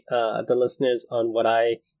update the listeners on what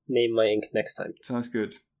I name my ink next time. Sounds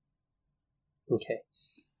good. Okay.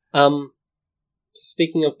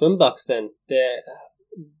 Speaking of Boombox, then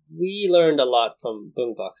we learned a lot from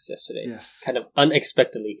Boombox yesterday. Yes. Kind of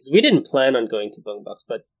unexpectedly, because we didn't plan on going to Boombox,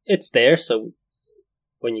 but it's there. So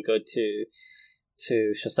when you go to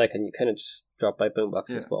Shosaikan, you kind of just drop by Boombox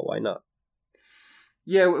as well. Why not?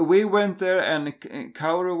 Yeah, we went there, and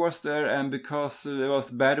Kaoru was there, and because there was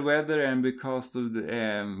bad weather and because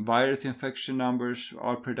the virus infection numbers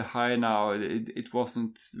are pretty high now, it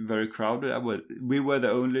wasn't very crowded. We were the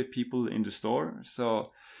only people in the store,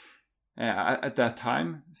 so at that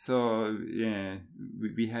time. So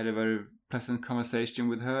we had a very pleasant conversation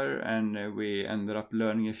with her, and we ended up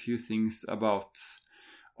learning a few things about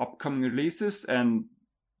upcoming releases. And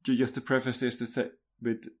just to preface this, to say,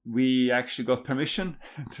 but we actually got permission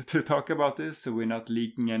to talk about this, so we're not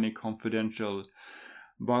leaking any confidential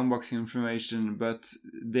Bungobox information. But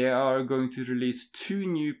they are going to release 2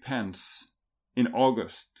 new pens in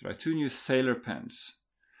August, right? 2 new Sailor pens.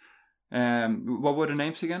 What were the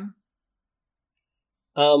names again?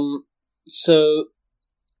 So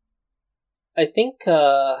I think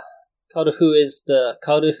Kaoru, she's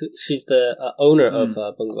the owner of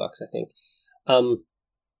Bungobox, I think.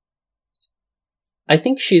 I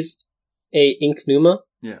think she's a ink Numa.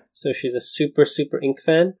 Yeah. So she's a super ink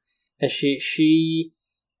fan, and she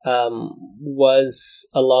was,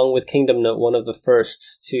 along with Kingdom Note, one of the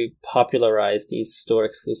first to popularize these store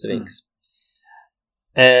exclusive inks.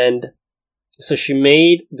 And so she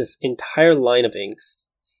made this entire line of inks,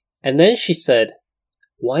 and then she said,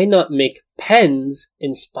 "Why not make pens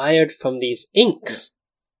inspired from these inks?"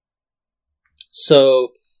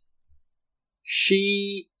 So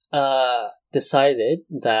she decided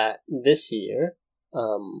that this year,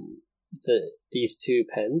 these 2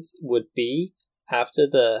 pens would be after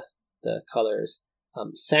the colors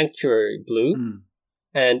Sanctuary Blue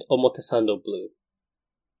and Omotesando Blue.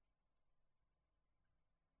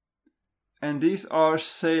 And these are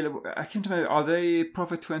I can't remember. Are they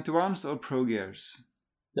Prophet 21s or Pro Gears?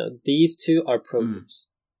 No, these 2 are Pro Gears.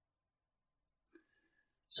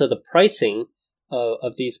 So the pricing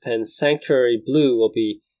of these pens, Sanctuary Blue will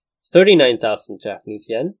be 39,000 Japanese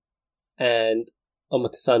yen, and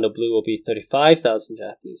Omotesando Blue will be 35,000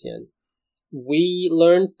 Japanese yen. We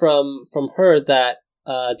learned from her that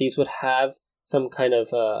these would have some kind of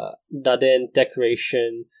daden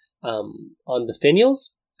decoration on the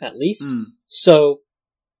finials, at least. So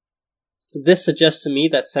this suggests to me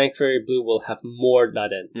that Sanctuary Blue will have more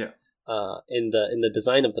daden in the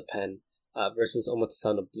design of the pen versus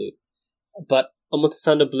Omotesando Blue. But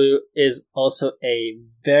Omotesando Blue is also a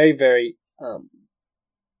very, very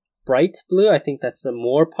bright blue. I think that's a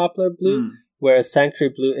more popular blue, whereas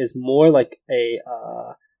Sanctuary Blue is more like a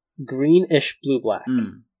greenish blue-black.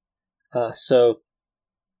 So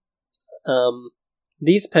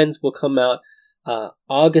these pens will come out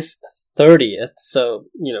August 30th. So,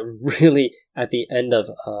 really at the end of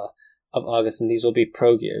August, and these will be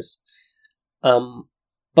Pro Gears.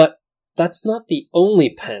 But that's not the only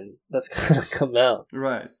pen that's going to come out.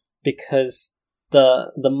 Right. Because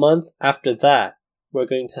the month after that, we're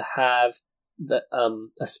going to have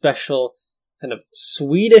a special kind of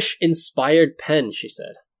Swedish-inspired pen, she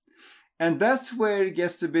said. And that's where it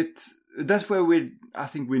gets a bit... That's where I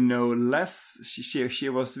think we know less. She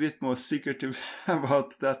was a bit more secretive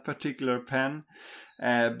about that particular pen,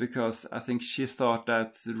 because I think she thought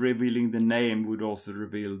that revealing the name would also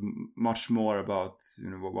reveal much more about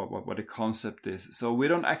what the concept is. So we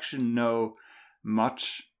don't actually know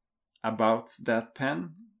much about that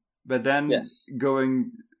pen. But then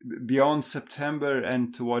going beyond September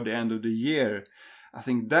and toward the end of the year, I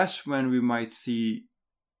think that's when we might see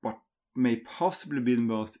what may possibly be the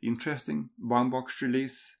most interesting Bangbox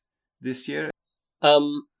release this year.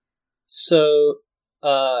 So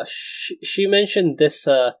she mentioned this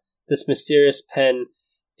mysterious pen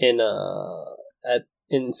in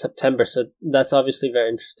September, so that's obviously very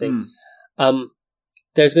interesting.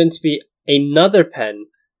 There's going to be another pen.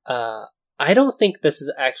 I don't think this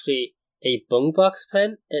is actually a Bangbox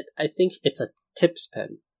pen. I think it's a TIPS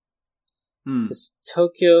pen. This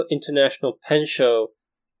Tokyo International Pen Show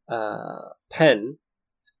pen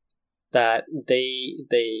that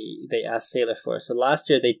they asked Sailor for. So last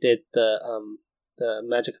year they did the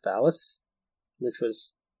Magic of Alice, which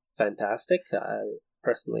was fantastic. I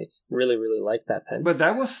personally really like that pen. But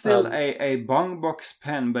that was still a Bangbox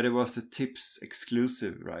pen, but it was a TIPS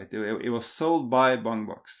exclusive, right? It was sold by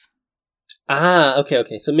Bangbox.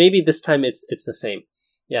 Okay. So maybe this time it's the same.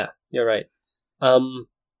 Yeah, you're right.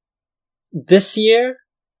 This year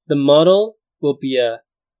the model will be a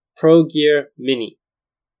Pro Gear Mini.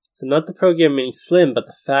 So not the Pro Gear Mini Slim, but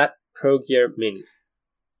the fat Pro Gear Mini.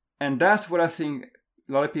 And that's what I think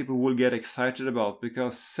a lot of people will get excited about,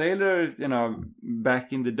 because Sailor,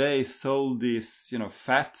 back in the day sold these,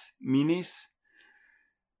 fat minis.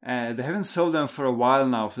 They haven't sold them for a while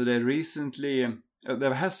now, so they recently...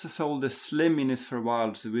 They have sold the slim minis for a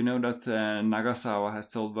while, so we know that Nagasawa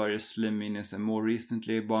has sold various slim minis, and more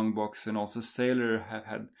recently Bangbox and also Sailor have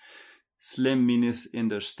had slim minis in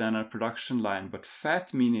their standard production line. But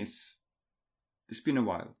fat minis, it's been a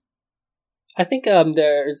while. I think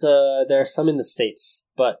there are some in the States,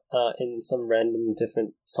 but in some random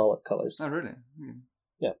different solid colors. Oh, really?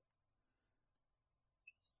 Yeah.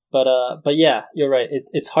 But yeah, you're right.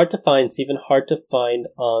 It's hard to find. It's even hard to find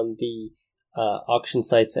on the auction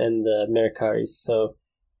sites and the Mercaris, so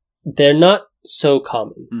they're not so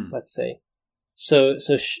common, let's say. So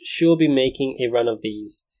she will be making a run of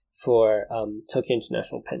these for Tokyo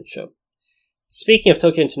International Pen Show. Speaking of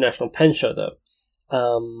Tokyo International Pen Show, though,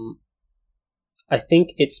 I think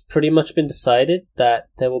it's pretty much been decided that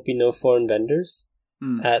there will be no foreign vendors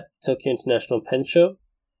at Tokyo International Pen Show,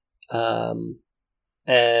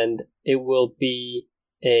 and it will be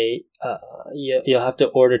you'll have to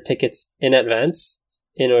order tickets in advance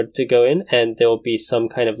in order to go in, and there will be some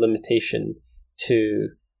kind of limitation to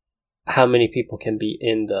how many people can be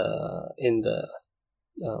in the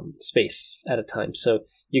space at a time. So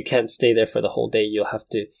you can't stay there for the whole day. You'll have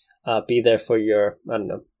to be there for your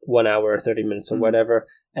 1 hour or 30 minutes or whatever,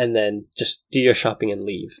 and then just do your shopping and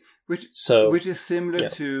leave. Which is similar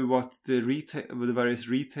to what the various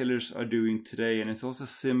retailers are doing today, and it's also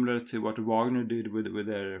similar to what Wagner did with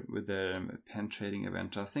their pen trading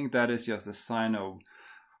event. I think that is just a sign of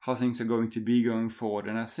how things are going to be going forward.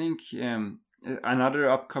 And I think another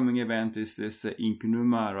upcoming event is this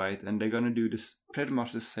Inknuma, right? And they're going to do this pretty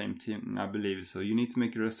much the same thing, I believe. So you need to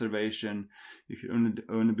make a reservation. You can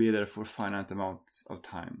only be there for a finite amount of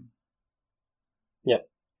time. Yeah.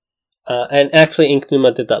 And actually,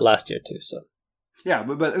 Inknuma did that last year too. So yeah,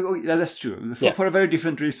 but that's true for a very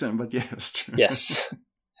different reason. But yeah, that's true.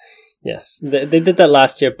 Yes, they did that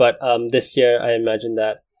last year, but this year I imagine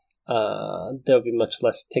that there'll be much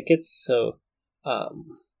less tickets. So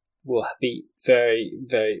we'll be very,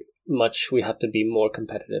 very much. We have to be more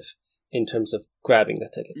competitive in terms of grabbing the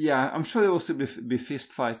tickets. Yeah, I'm sure there will still be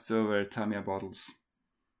fist fights over Tamiya bottles.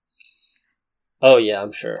 Oh yeah,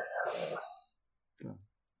 I'm sure.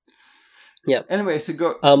 Yeah. Anyway, so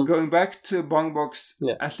going back to Bangbox,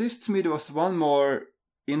 at least to me there was one more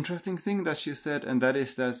interesting thing that she said, and that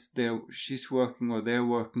is that they're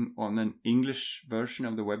working on an English version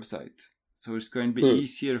of the website. So it's going to be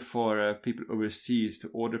easier for people overseas to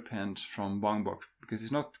order pens from Bangbox, because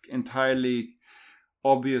it's not entirely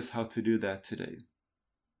obvious how to do that today.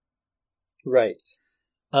 Right.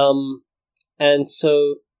 And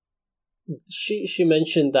so she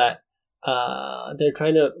mentioned that they're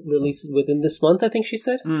trying to release it within this month, I think she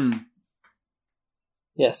said. Mm.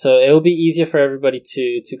 Yeah, so it will be easier for everybody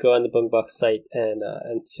to go on the Boombox site and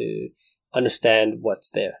to understand what's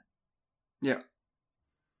there. Yeah.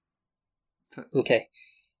 Okay.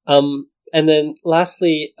 And then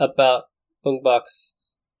lastly about Boombox,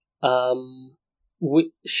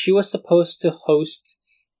 she was supposed to host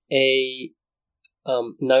a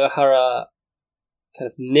Nagahara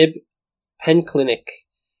kind of nib pen clinic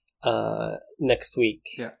next week.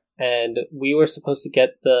 Yeah. And we were supposed to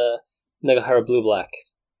get the Nagahara Blue Black.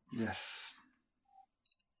 Yes.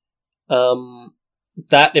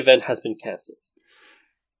 That event has been cancelled.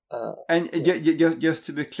 And just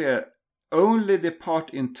to be clear, only the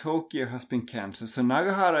part in Tokyo has been cancelled. So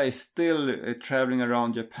Nagahara is still traveling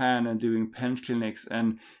around Japan and doing pen clinics.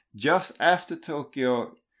 And just after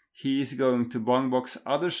Tokyo, he is going to Boombox's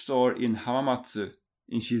other store in Hamamatsu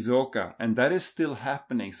in Shizuoka. And that is still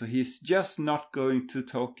happening. So he's just not going to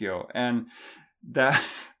Tokyo. And that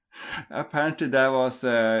apparently that was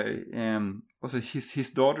also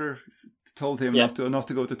his daughter told him not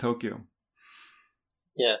to go to Tokyo.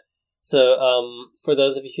 Yeah. So for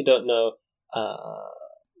those of you who don't know,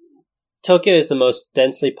 Tokyo is the most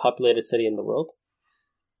densely populated city in the world.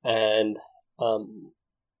 And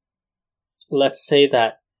let's say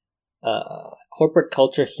that corporate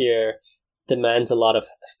culture here demands a lot of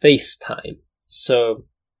face time. So,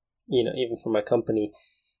 even for my company,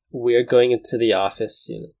 we're going into the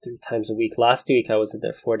office 3 times a week. Last week I was in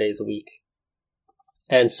there 4 days a week.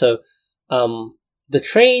 And so the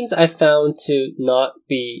trains I found to not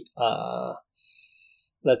be,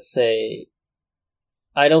 let's say,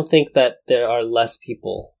 I don't think that there are less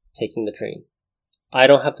people taking the train. I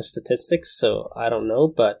don't have the statistics, so I don't know,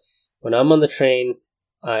 but when I'm on the train,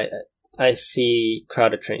 I see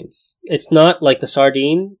crowded trains. It's not like the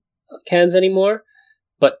sardine cans anymore,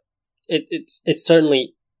 but it's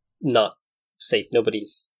certainly not safe.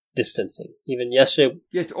 Nobody's distancing. Even yesterday,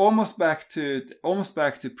 yeah, it's almost back to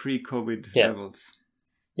pre-COVID levels.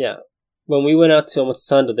 Yeah, when we went out to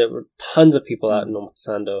Omotesando, there were tons of people out in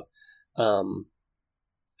Omotesando.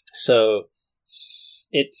 So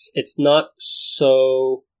it's not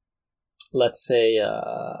so. Let's say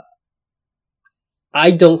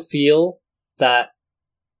I don't feel that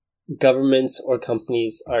governments or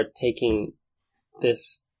companies are taking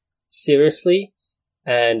this seriously,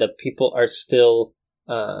 and people are still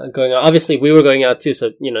going out. Obviously, we were going out too,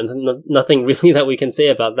 so nothing really that we can say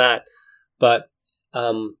about that. But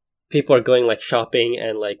people are going like shopping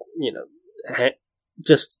and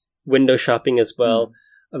just window shopping as well,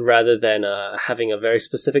 rather than having a very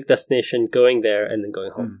specific destination, going there and then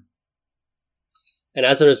going home. And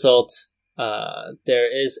as a result, there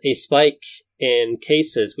is a spike in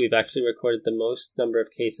cases. We've actually recorded the most number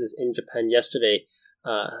of cases in Japan yesterday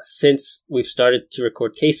since we've started to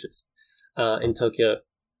record cases. In Tokyo,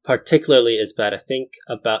 particularly is bad. I think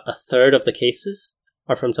about a third of the cases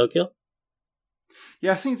are from Tokyo.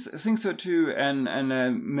 Yeah, I think so too. And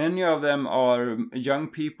many of them are young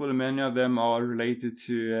people. Many of them are related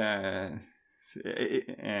to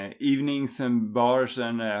evenings and bars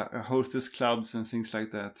and hostess clubs and things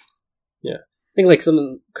like that. Yeah, I think like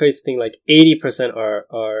some crazy thing, like 80%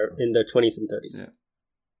 are in their 20s and 30s. Yeah.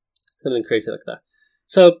 Something crazy like that.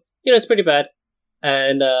 So it's pretty bad.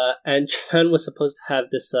 And Japan was supposed to have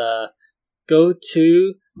this Go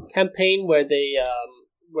To campaign where they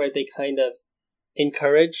kind of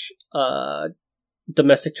encourage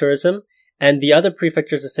domestic tourism, and the other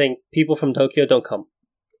prefectures are saying people from Tokyo don't come.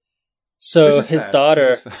 So his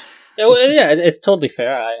daughter, yeah, it's totally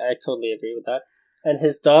fair. I totally agree with that. And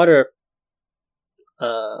his daughter,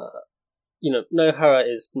 Nagahara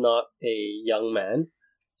is not a young man,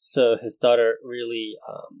 so his daughter really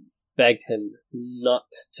begged him not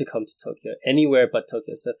to come to Tokyo, anywhere but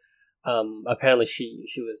Tokyo. So apparently she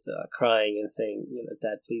was crying and saying,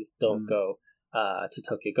 Dad, please don't go to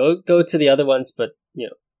Tokyo. Go to the other ones, but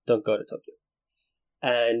don't go to Tokyo.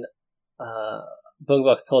 And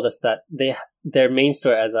Boombox told us that their main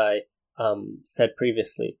store, as I said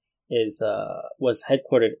previously, was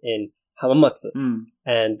headquartered in Hamamatsu,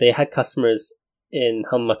 and they had customers in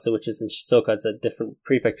Hamamatsu, which is in Shizuoka. It's a different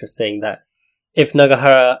prefecture, saying that if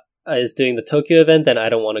Nagahara is doing the Tokyo event, then I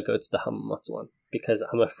don't want to go to the Hamamatsu one because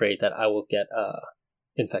I'm afraid that I will get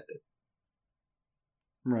infected.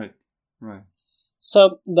 Right.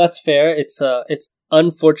 So that's fair. It's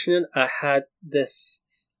unfortunate. I had this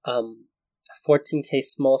 14K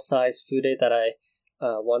small size fude that I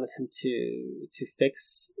wanted him to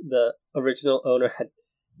fix. The original owner had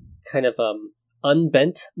kind of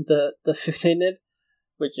unbent the fude nib,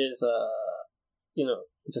 which is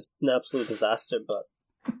just an absolute disaster. But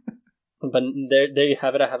But there you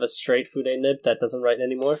have it. I have a straight Fude nib that doesn't write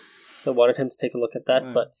anymore. So I wanted him to take a look at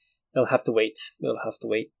that, but he'll have to wait.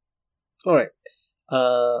 All right.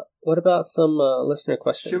 What about some listener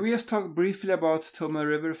questions? Should we just talk briefly about Tomoe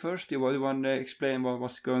River first? Do you want to explain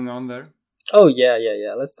what's going on there? Oh, yeah.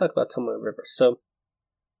 Let's talk about Tomoe River. So,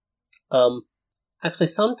 actually,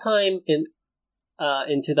 sometime in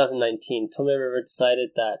 2019, Tomoe River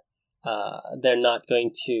decided that they're not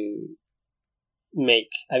going to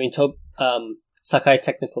make... Sakai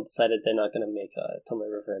Technical decided they're not going to make Tomoe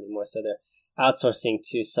River anymore, so they're outsourcing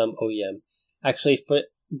to some OEM. Actually, for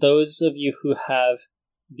those of you who have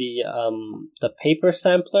the paper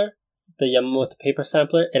sampler, the Yamamoto paper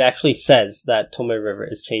sampler, it actually says that Tomoe River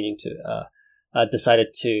is changing to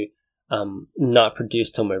decided to not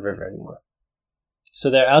produce Tomoe River anymore. So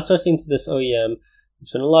they're outsourcing to this OEM.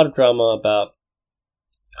 There's been a lot of drama about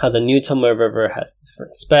how the new Tomoe River has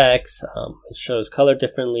different specs. It shows color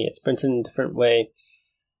differently. It's printed in a different way.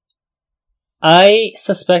 I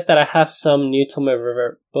suspect that I have some new Tomoe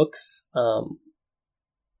River books.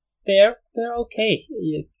 They're okay.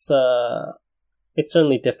 It's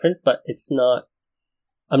certainly different, but it's not.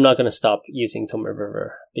 I'm not going to stop using Tomoe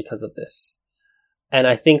River because of this. And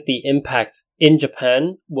I think the impact in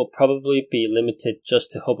Japan will probably be limited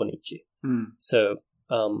just to Hobonichi. So,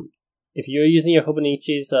 if you're using your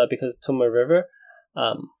Hobonichis because of Tomoe River,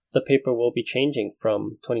 the paper will be changing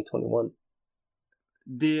from 2021.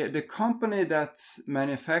 The company that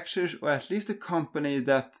manufactures, or at least the company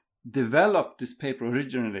that developed this paper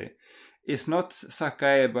originally, is not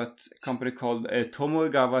Sakai, but a company called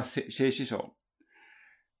Tomoegawa Seishisho.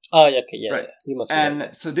 Oh, okay, yeah, right. Yeah. You must. And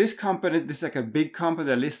so this company, this is like a big company.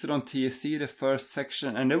 They're listed on TSC, the first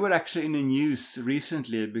section, and they were actually in the news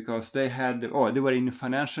recently because they were in the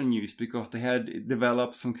financial news because they had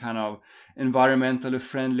developed some kind of environmentally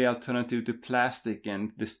friendly alternative to plastic,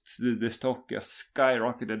 and the stock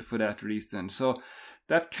skyrocketed for that reason. So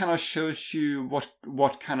that kind of shows you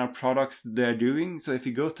what kind of products they're doing. So if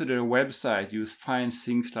you go to their website, you find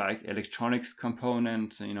things like electronics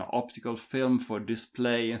components, optical film for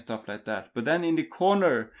display and stuff like that. But then in the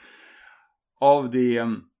corner of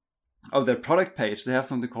their product page, they have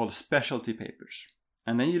something called specialty papers.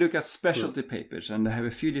 And then you look at specialty papers, and they have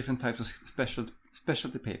a few different types of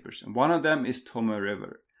specialty papers. And one of them is Tomoe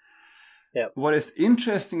River. Yeah. What is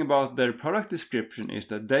interesting about their product description is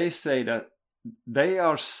that they say that they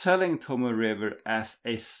are selling Tomoe River as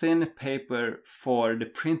a thin paper for the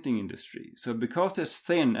printing industry. So because it's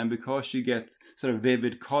thin and because you get sort of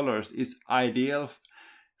vivid colors, it's ideal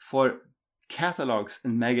for catalogs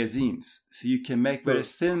and magazines. So you can make very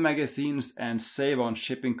thin magazines and save on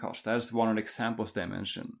shipping costs. That's one of the examples they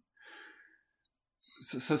mention.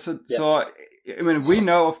 So I mean, we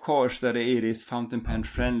know, of course, that it is fountain pen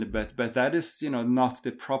friendly, but that is, not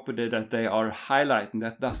the property that they are highlighting.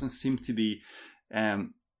 That doesn't seem to be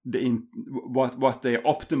what they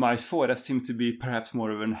optimize for. That seems to be perhaps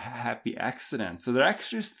more of a happy accident. So there are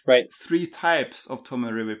actually three types of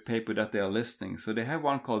Tomoe River paper that they are listing. So they have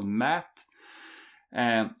one called matte,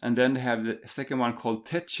 and then they have the second one called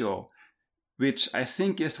Techo, which I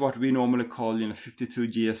think is what we normally call 52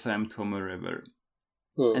 GSM Tomoe River.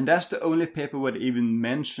 And that's the only paper where they're even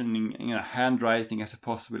mentioning handwriting as a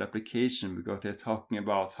possible application, because they're talking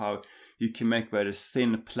about how you can make very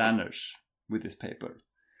thin planners with this paper.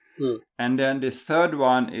 And then the third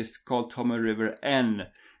one is called Tomoe River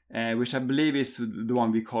N, which I believe is the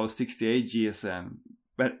one we call 68 GSM.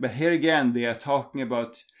 But here again, they are talking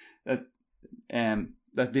about that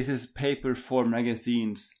this is paper for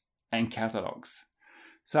magazines and catalogs.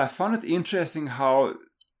 So I found it interesting how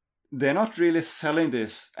they're not really selling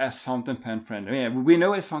this as fountain pen friendly. I mean, we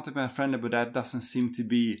know it's fountain pen friendly, but that doesn't seem to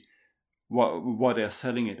be what they're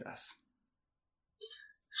selling it as.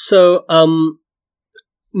 So,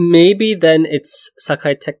 maybe then it's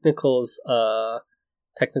Sakai Technical's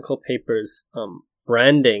technical papers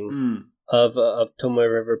branding of Tomoe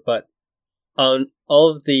River, but on all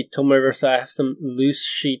of the Tomoe River, so I have some loose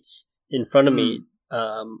sheets in front of me.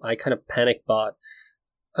 I kind of panic bought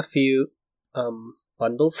a few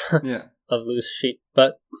bundles of loose sheet,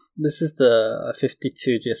 but this is the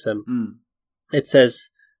 52 GSM. It says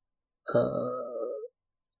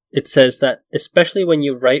that especially when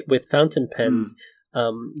you write with fountain pens,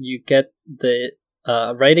 you get the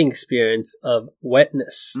writing experience of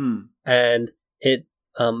wetness, and it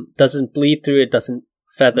doesn't bleed through, it doesn't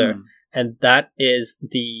feather, and that is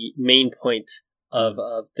the main point of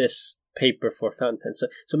this paper for fountain pens.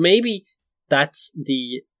 So maybe that's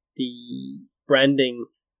the branding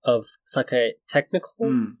of Sakai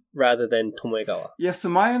Technical rather than Tomoegawa. Yes, so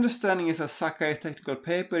my understanding is that Sakai Technical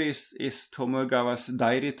Paper is Tomoegawa's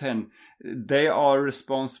Dairiten. They are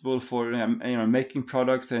responsible for making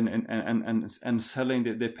products and selling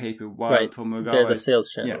the paper, while Right. Tomoegawa They're the sales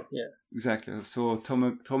channel. Yeah. Exactly. So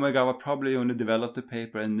Tomoegawa probably only developed the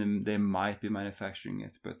paper, and then they might be manufacturing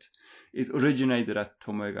it, but it originated at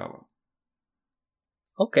Tomoegawa.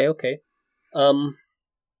 Okay.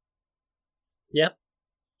 Yeah.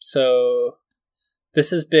 So this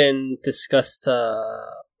has been discussed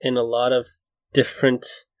in a lot of different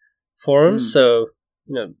forums. So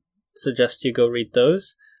suggest you go read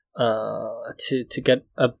those to get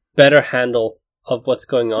a better handle of what's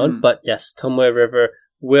going on. But yes, Tomoe River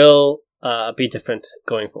will be different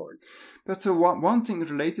going forward. But so one thing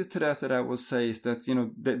related to that I will say is that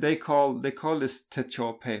they call this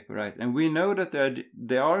techo paper, right? And we know that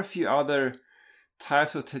there are a few other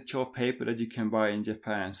types of techo paper that you can buy in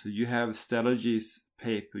Japan. So you have Stellargy's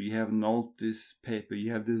paper, you have Nolte's paper,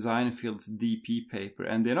 you have Design Field's DP paper,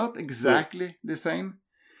 and they're not exactly the same,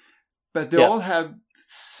 but they all have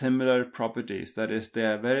similar properties. That is, they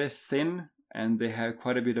are very thin and they have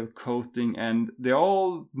quite a bit of coating, and they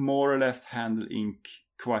all more or less handle ink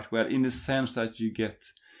quite well, in the sense that you get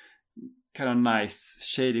kind of nice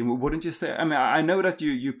shading. Wouldn't you say? I mean, I know that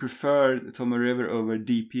you prefer Tomoe River over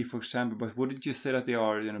DP, for example, but wouldn't you say that they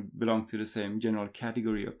are belong to the same general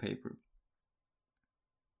category of paper?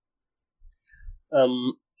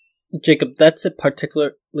 Jacob, that's a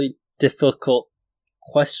particularly difficult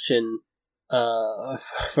question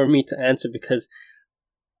for me to answer because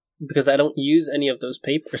I don't use any of those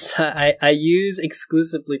papers. I use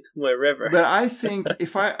exclusively Tomoe River. But I think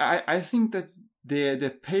I think that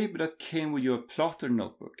the paper that came with your plotter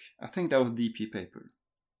notebook, I think that was DP paper.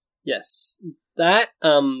 Yes, that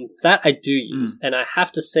I do use, and I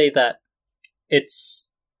have to say that I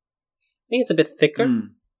think it's a bit thicker.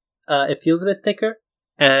 It feels a bit thicker,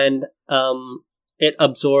 and it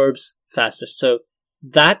absorbs faster. So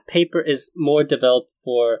that paper is more developed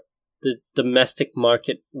for the domestic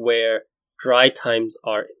market where dry times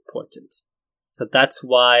are important. So that's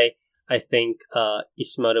why I think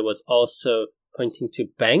Ishimaru was also pointing to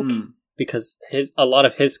bank, because a lot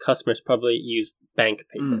of his customers probably use bank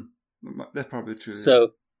paper. That's probably true.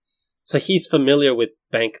 So he's familiar with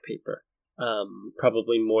bank paper,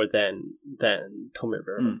 probably more than Tomoe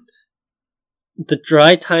River. The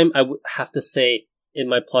dry time, I would have to say, in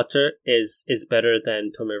my plotter is better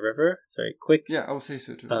than Tomoe River. It's very quick. Yeah, I would say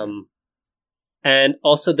so too. And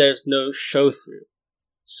also there's no show through.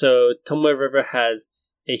 So Tomoe River has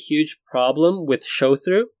a huge problem with show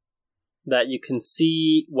through, that you can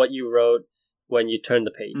see what you wrote when you turn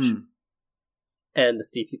the page. And the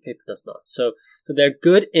DP paper does not. So they're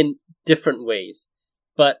good in different ways.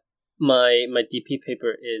 But my DP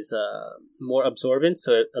paper is more absorbent,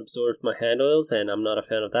 so it absorbs my hand oils, and I'm not a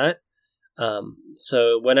fan of that.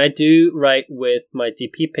 So when I do write with my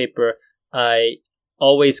DP paper, I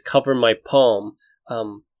always cover my palm.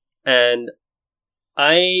 And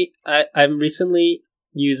I'm recently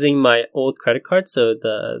using my old credit cards, so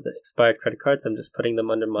the expired credit cards. I'm just putting them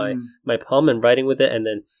under my palm and writing with it, and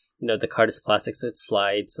then the card is plastic, so it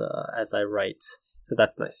slides as I write. So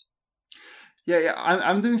that's nice. Yeah.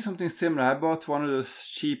 I'm doing something similar. I bought one of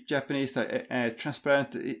those cheap Japanese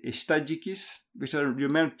transparent ishtajikis, which are you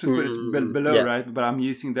meant to put it below, right? But I'm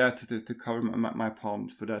using that to cover my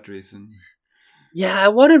palms for that reason. Yeah, I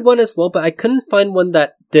wanted one as well, but I couldn't find one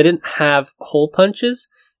that didn't have hole punches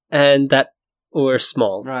and that were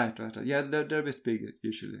small. Right. Yeah, they're a bit big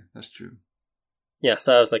usually. That's true. Yeah,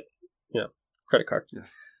 so I was like, credit card.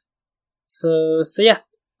 Yes. So yeah,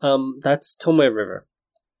 that's Tomoe River.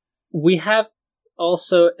 We have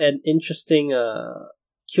also an interesting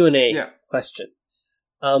Q&A question.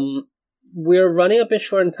 We're running a bit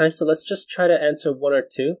short on time, so let's just try to answer one or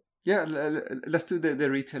two. Yeah, let's do the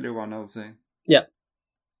retailer one, I would say. Yeah.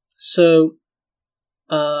 So,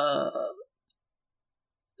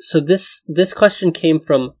 this question came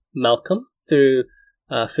from Malcolm through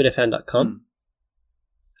foodfan.com.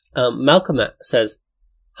 Malcolm says,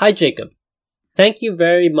 "Hi Jacob, thank you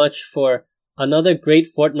very much for another great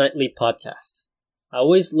fortnightly podcast. I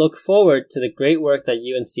always look forward to the great work that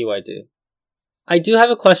you and CY do. I do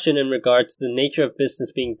have a question in regard to the nature of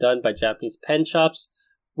business being done by Japanese pen shops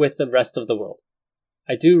with the rest of the world.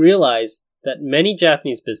 I do realize that many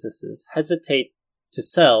Japanese businesses hesitate to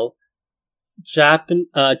sell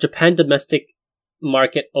Japan domestic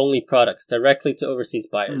market only products directly to overseas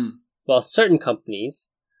buyers, while certain companies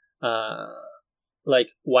like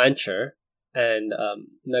Wancher and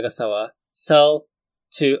Nagasawa sell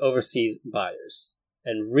to overseas buyers,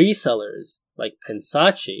 and resellers like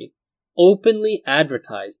Pensachi, openly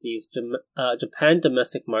advertise these Japan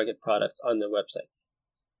domestic market products on their websites?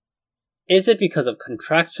 Is it because of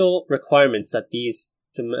contractual requirements that these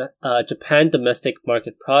Japan domestic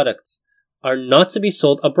market products are not to be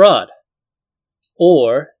sold abroad?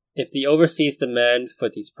 Or if the overseas demand for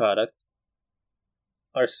these products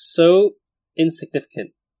are so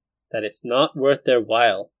insignificant that it's not worth their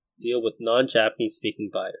while to deal with non-Japanese speaking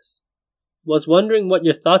buyers? Was wondering what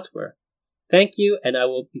your thoughts were. Thank you, and I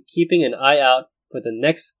will be keeping an eye out for the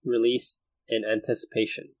next release in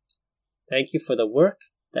anticipation. Thank you for the work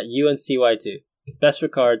that you and CY do. Best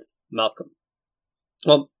regards, Malcolm.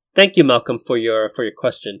 Well, thank you, Malcolm, for your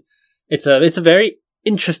question. It's a very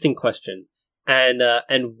interesting question,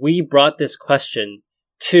 and we brought this question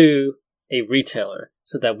to a retailer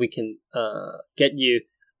so that we can get you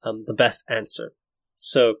the best answer.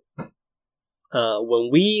 So when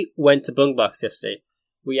we went to Boombox yesterday,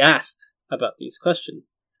 we asked about these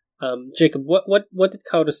questions. Jacob, what did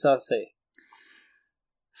Kaoru-san say?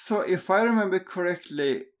 So if I remember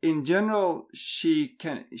correctly, in general, she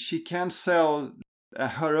can sell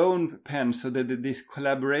her own pen, so that these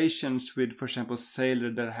collaborations with, for example, Sailor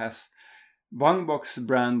that has Bangbox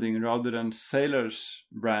branding rather than Sailor's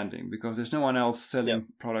branding, because there's no one else selling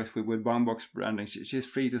products with Bangbox branding. She's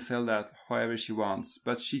free to sell that however she wants,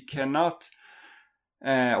 but she cannot,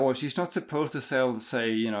 or she's not supposed to sell,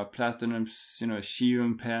 say, Platinum's,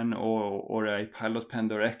 Shiun pen or a Pilot pen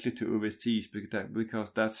directly to overseas,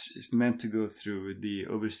 because that's meant to go through the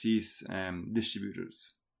overseas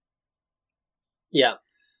distributors. Yeah.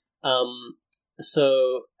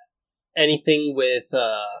 So anything with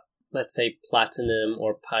let's say Platinum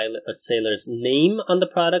or Pilot or Sailor's name on the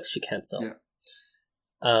products, she can't sell. Yeah.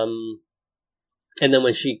 And then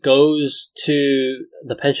when she goes to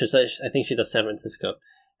the pen shows, I think she does San Francisco,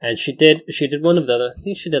 and she did one of the other, I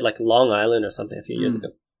think she did like Long Island or something a few years ago.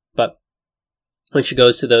 But when she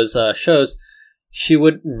goes to those shows, she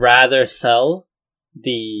would rather sell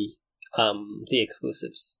the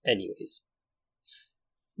exclusives anyways.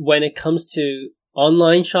 When it comes to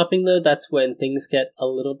online shopping, though, that's when things get a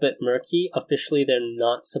little bit murky. Officially, they're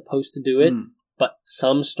not supposed to do it, but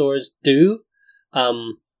some stores do.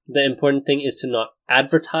 The important thing is to not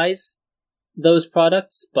advertise those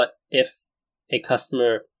products, but if a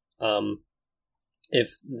customer,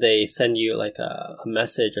 if they send you like a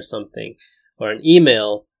message or something, or an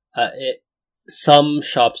email, some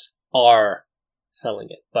shops are selling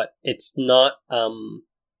it, but it's not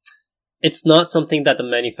something that the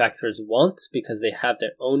manufacturers want, because they have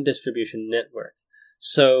their own distribution network.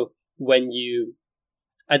 So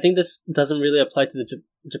I think this doesn't really apply to the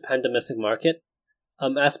Japan domestic market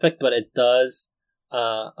aspect, but it does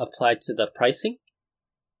apply to the pricing.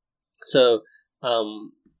 So,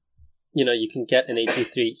 you can get an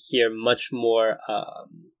 823 here much more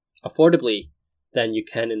affordably than you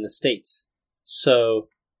can in the States. So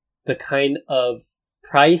the kind of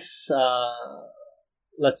price,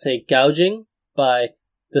 let's say, gouging by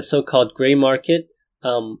the so-called gray market,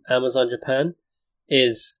 Amazon Japan,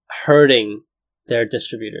 is hurting their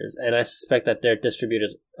distributors, and I suspect that their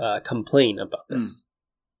distributors complain about this.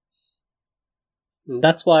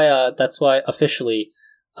 That's why officially,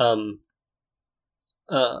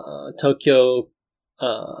 Tokyo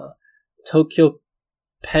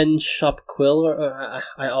Pen Shop Quill, or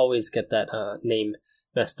I always get that name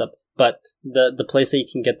messed up, but the place that you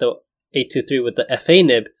can get the 823 with the FA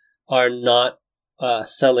nib are not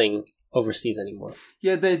selling overseas anymore.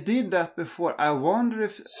 Yeah, they did that before. I wonder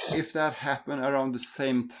if that happened around the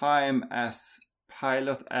same time as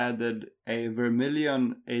Pilot added a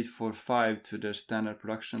Vermilion 845 to their standard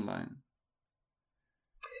production line.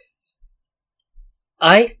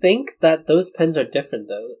 I think that those pens are different,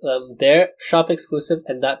 though. They're shop exclusive,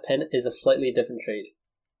 and that pen is a slightly different trade.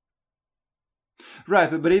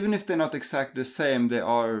 Right, but even if they're not exactly the same, they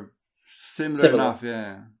are similar enough,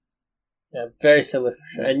 yeah. Yeah, very similar.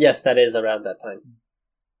 And yes, that is around that time.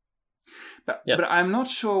 But I'm not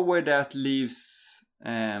sure where that leaves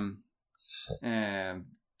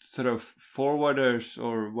sort of forwarders,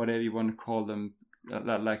 or whatever you want to call them,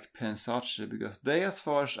 like Pensachi, because they, as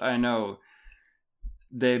far as I know,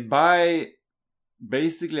 they buy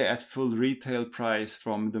basically at full retail price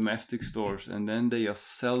from domestic stores, and then they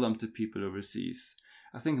just sell them to people overseas.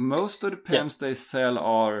 I think most of the pens they sell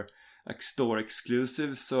are like store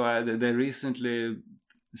exclusive. So they recently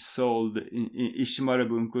sold Ishimaru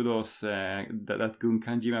Bunkudo's that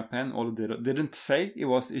Gunkanjima pen. Although they didn't say it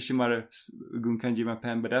was Ishimaru Gunkanjima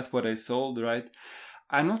pen, but that's what they sold, right?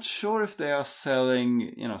 I'm not sure if they are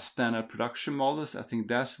selling, standard production models. I think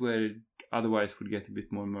that's where it otherwise would get a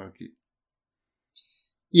bit more murky.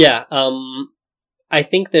 Yeah, I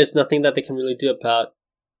think there's nothing that they can really do about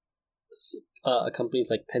companies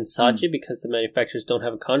like Pensachi because the manufacturers don't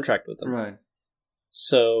have a contract with them. Right.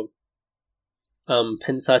 So,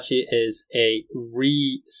 Pensachi is a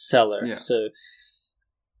reseller. Yeah. So,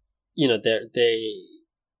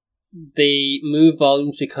 they move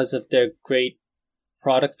volumes because of their great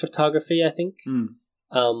product photography, I think.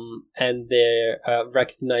 And their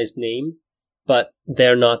recognized name, but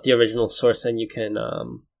they're not the original source, and you can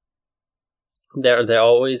they're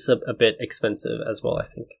always a bit expensive as well, I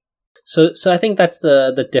think. So I think that's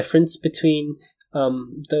the difference between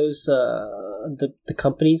those the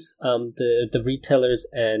companies, the retailers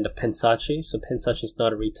and Pensachi. So Pensachi is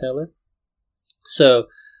not a retailer. So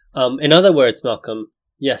in other words, Malcolm,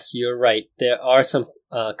 yes, you're right. There are some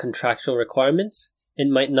contractual requirements. It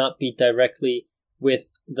might not be directly with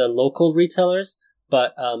the local retailers,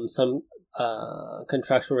 but some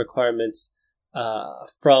contractual requirements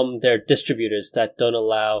from their distributors that don't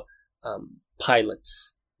allow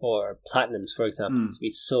pilots or platinums, for example, to be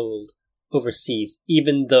sold overseas,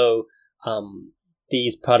 even though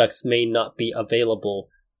these products may not be available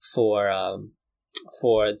for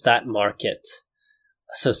that market.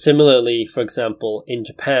 So similarly, for example, in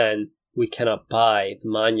Japan, we cannot buy the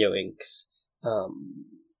Manyo inks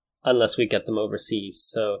unless we get them overseas.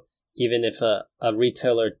 So even if a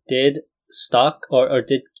retailer did stock or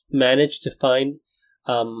did manage to find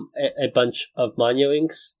a bunch of Manyo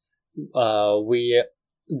inks,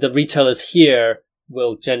 the retailers here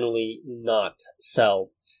will generally not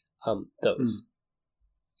sell those.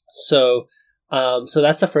 So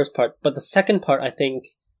that's the first part. But the second part, I think,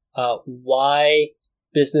 why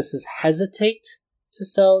businesses hesitate to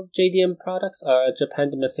sell JDM products or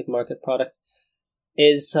Japan domestic market products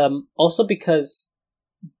is also because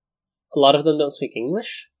a lot of them don't speak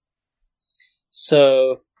English.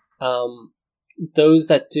 So those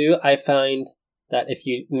that do, I find that if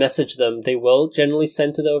you message them, they will generally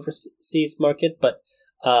send to the overseas market, but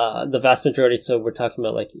the vast majority, so we're talking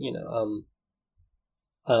about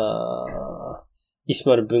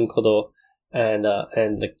Ishimaru Bunkodo and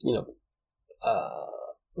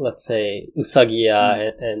let's say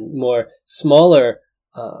Usagiya and more smaller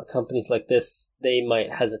companies like this, they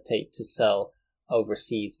might hesitate to sell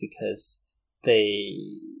overseas because they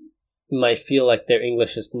might feel like their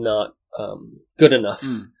English is not good enough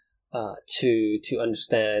to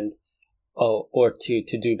understand or to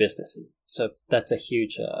do business in. So that's a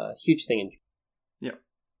huge thing. Yeah.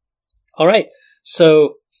 All right.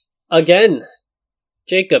 So again,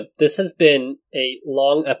 Jacob, this has been a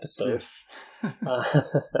long episode, yes.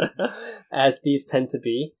 as these tend to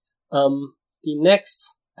be. The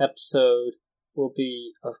next episode will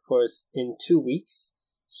be, of course, in 2 weeks.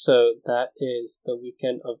 So that is the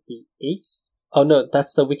weekend of the 8th. Oh no,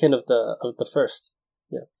 that's the weekend of the 1st.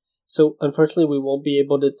 Yeah. So unfortunately, we won't be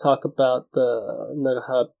able to talk about the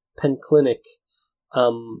Nagaha Pen Clinic.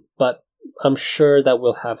 But I'm sure that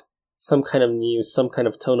we'll have some kind of news, some kind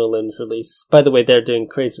of Tono Limbs release. By the way, they're doing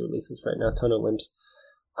crazy releases right now, Tono Limbs.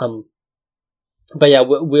 But yeah,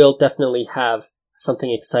 we'll definitely have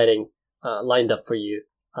something exciting lined up for you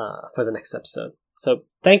for the next episode. So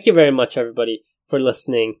thank you very much, everybody, for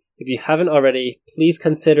listening. If you haven't already, please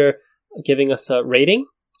consider giving us a rating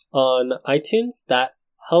on iTunes. That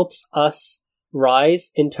helps us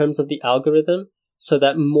rise in terms of the algorithm so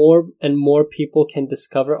that more and more people can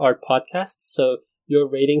discover our podcast. So your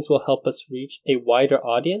ratings will help us reach a wider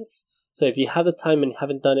audience. So if you have the time and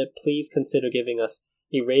haven't done it, please consider giving us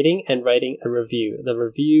a rating and writing a review. The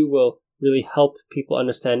review will really help people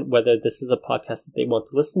understand whether this is a podcast that they want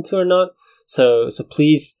to listen to or not. So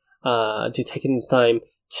please do take the time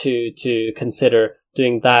to consider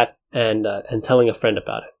doing that and telling a friend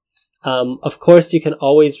about it. Of course, you can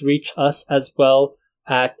always reach us as well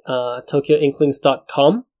at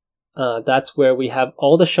tokyoinklings.com. That's where we have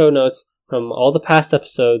all the show notes from all the past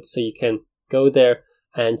episodes, so you can go there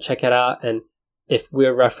and check it out. And if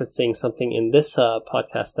we're referencing something in this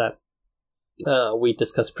podcast that we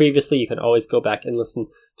discussed previously, you can always go back and listen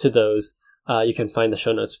to those. You can find the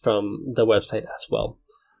show notes from the website as well.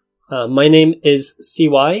 My name is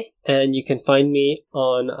CY, and you can find me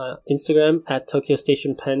on Instagram at Tokyo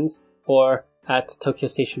Station Pens or at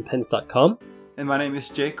tokyostationpens.com. And my name is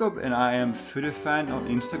Jacob, and I am Fudefan on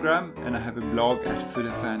Instagram, and I have a blog at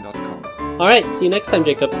fudefan.com. All right, see you next time,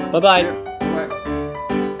 Jacob. Bye-bye.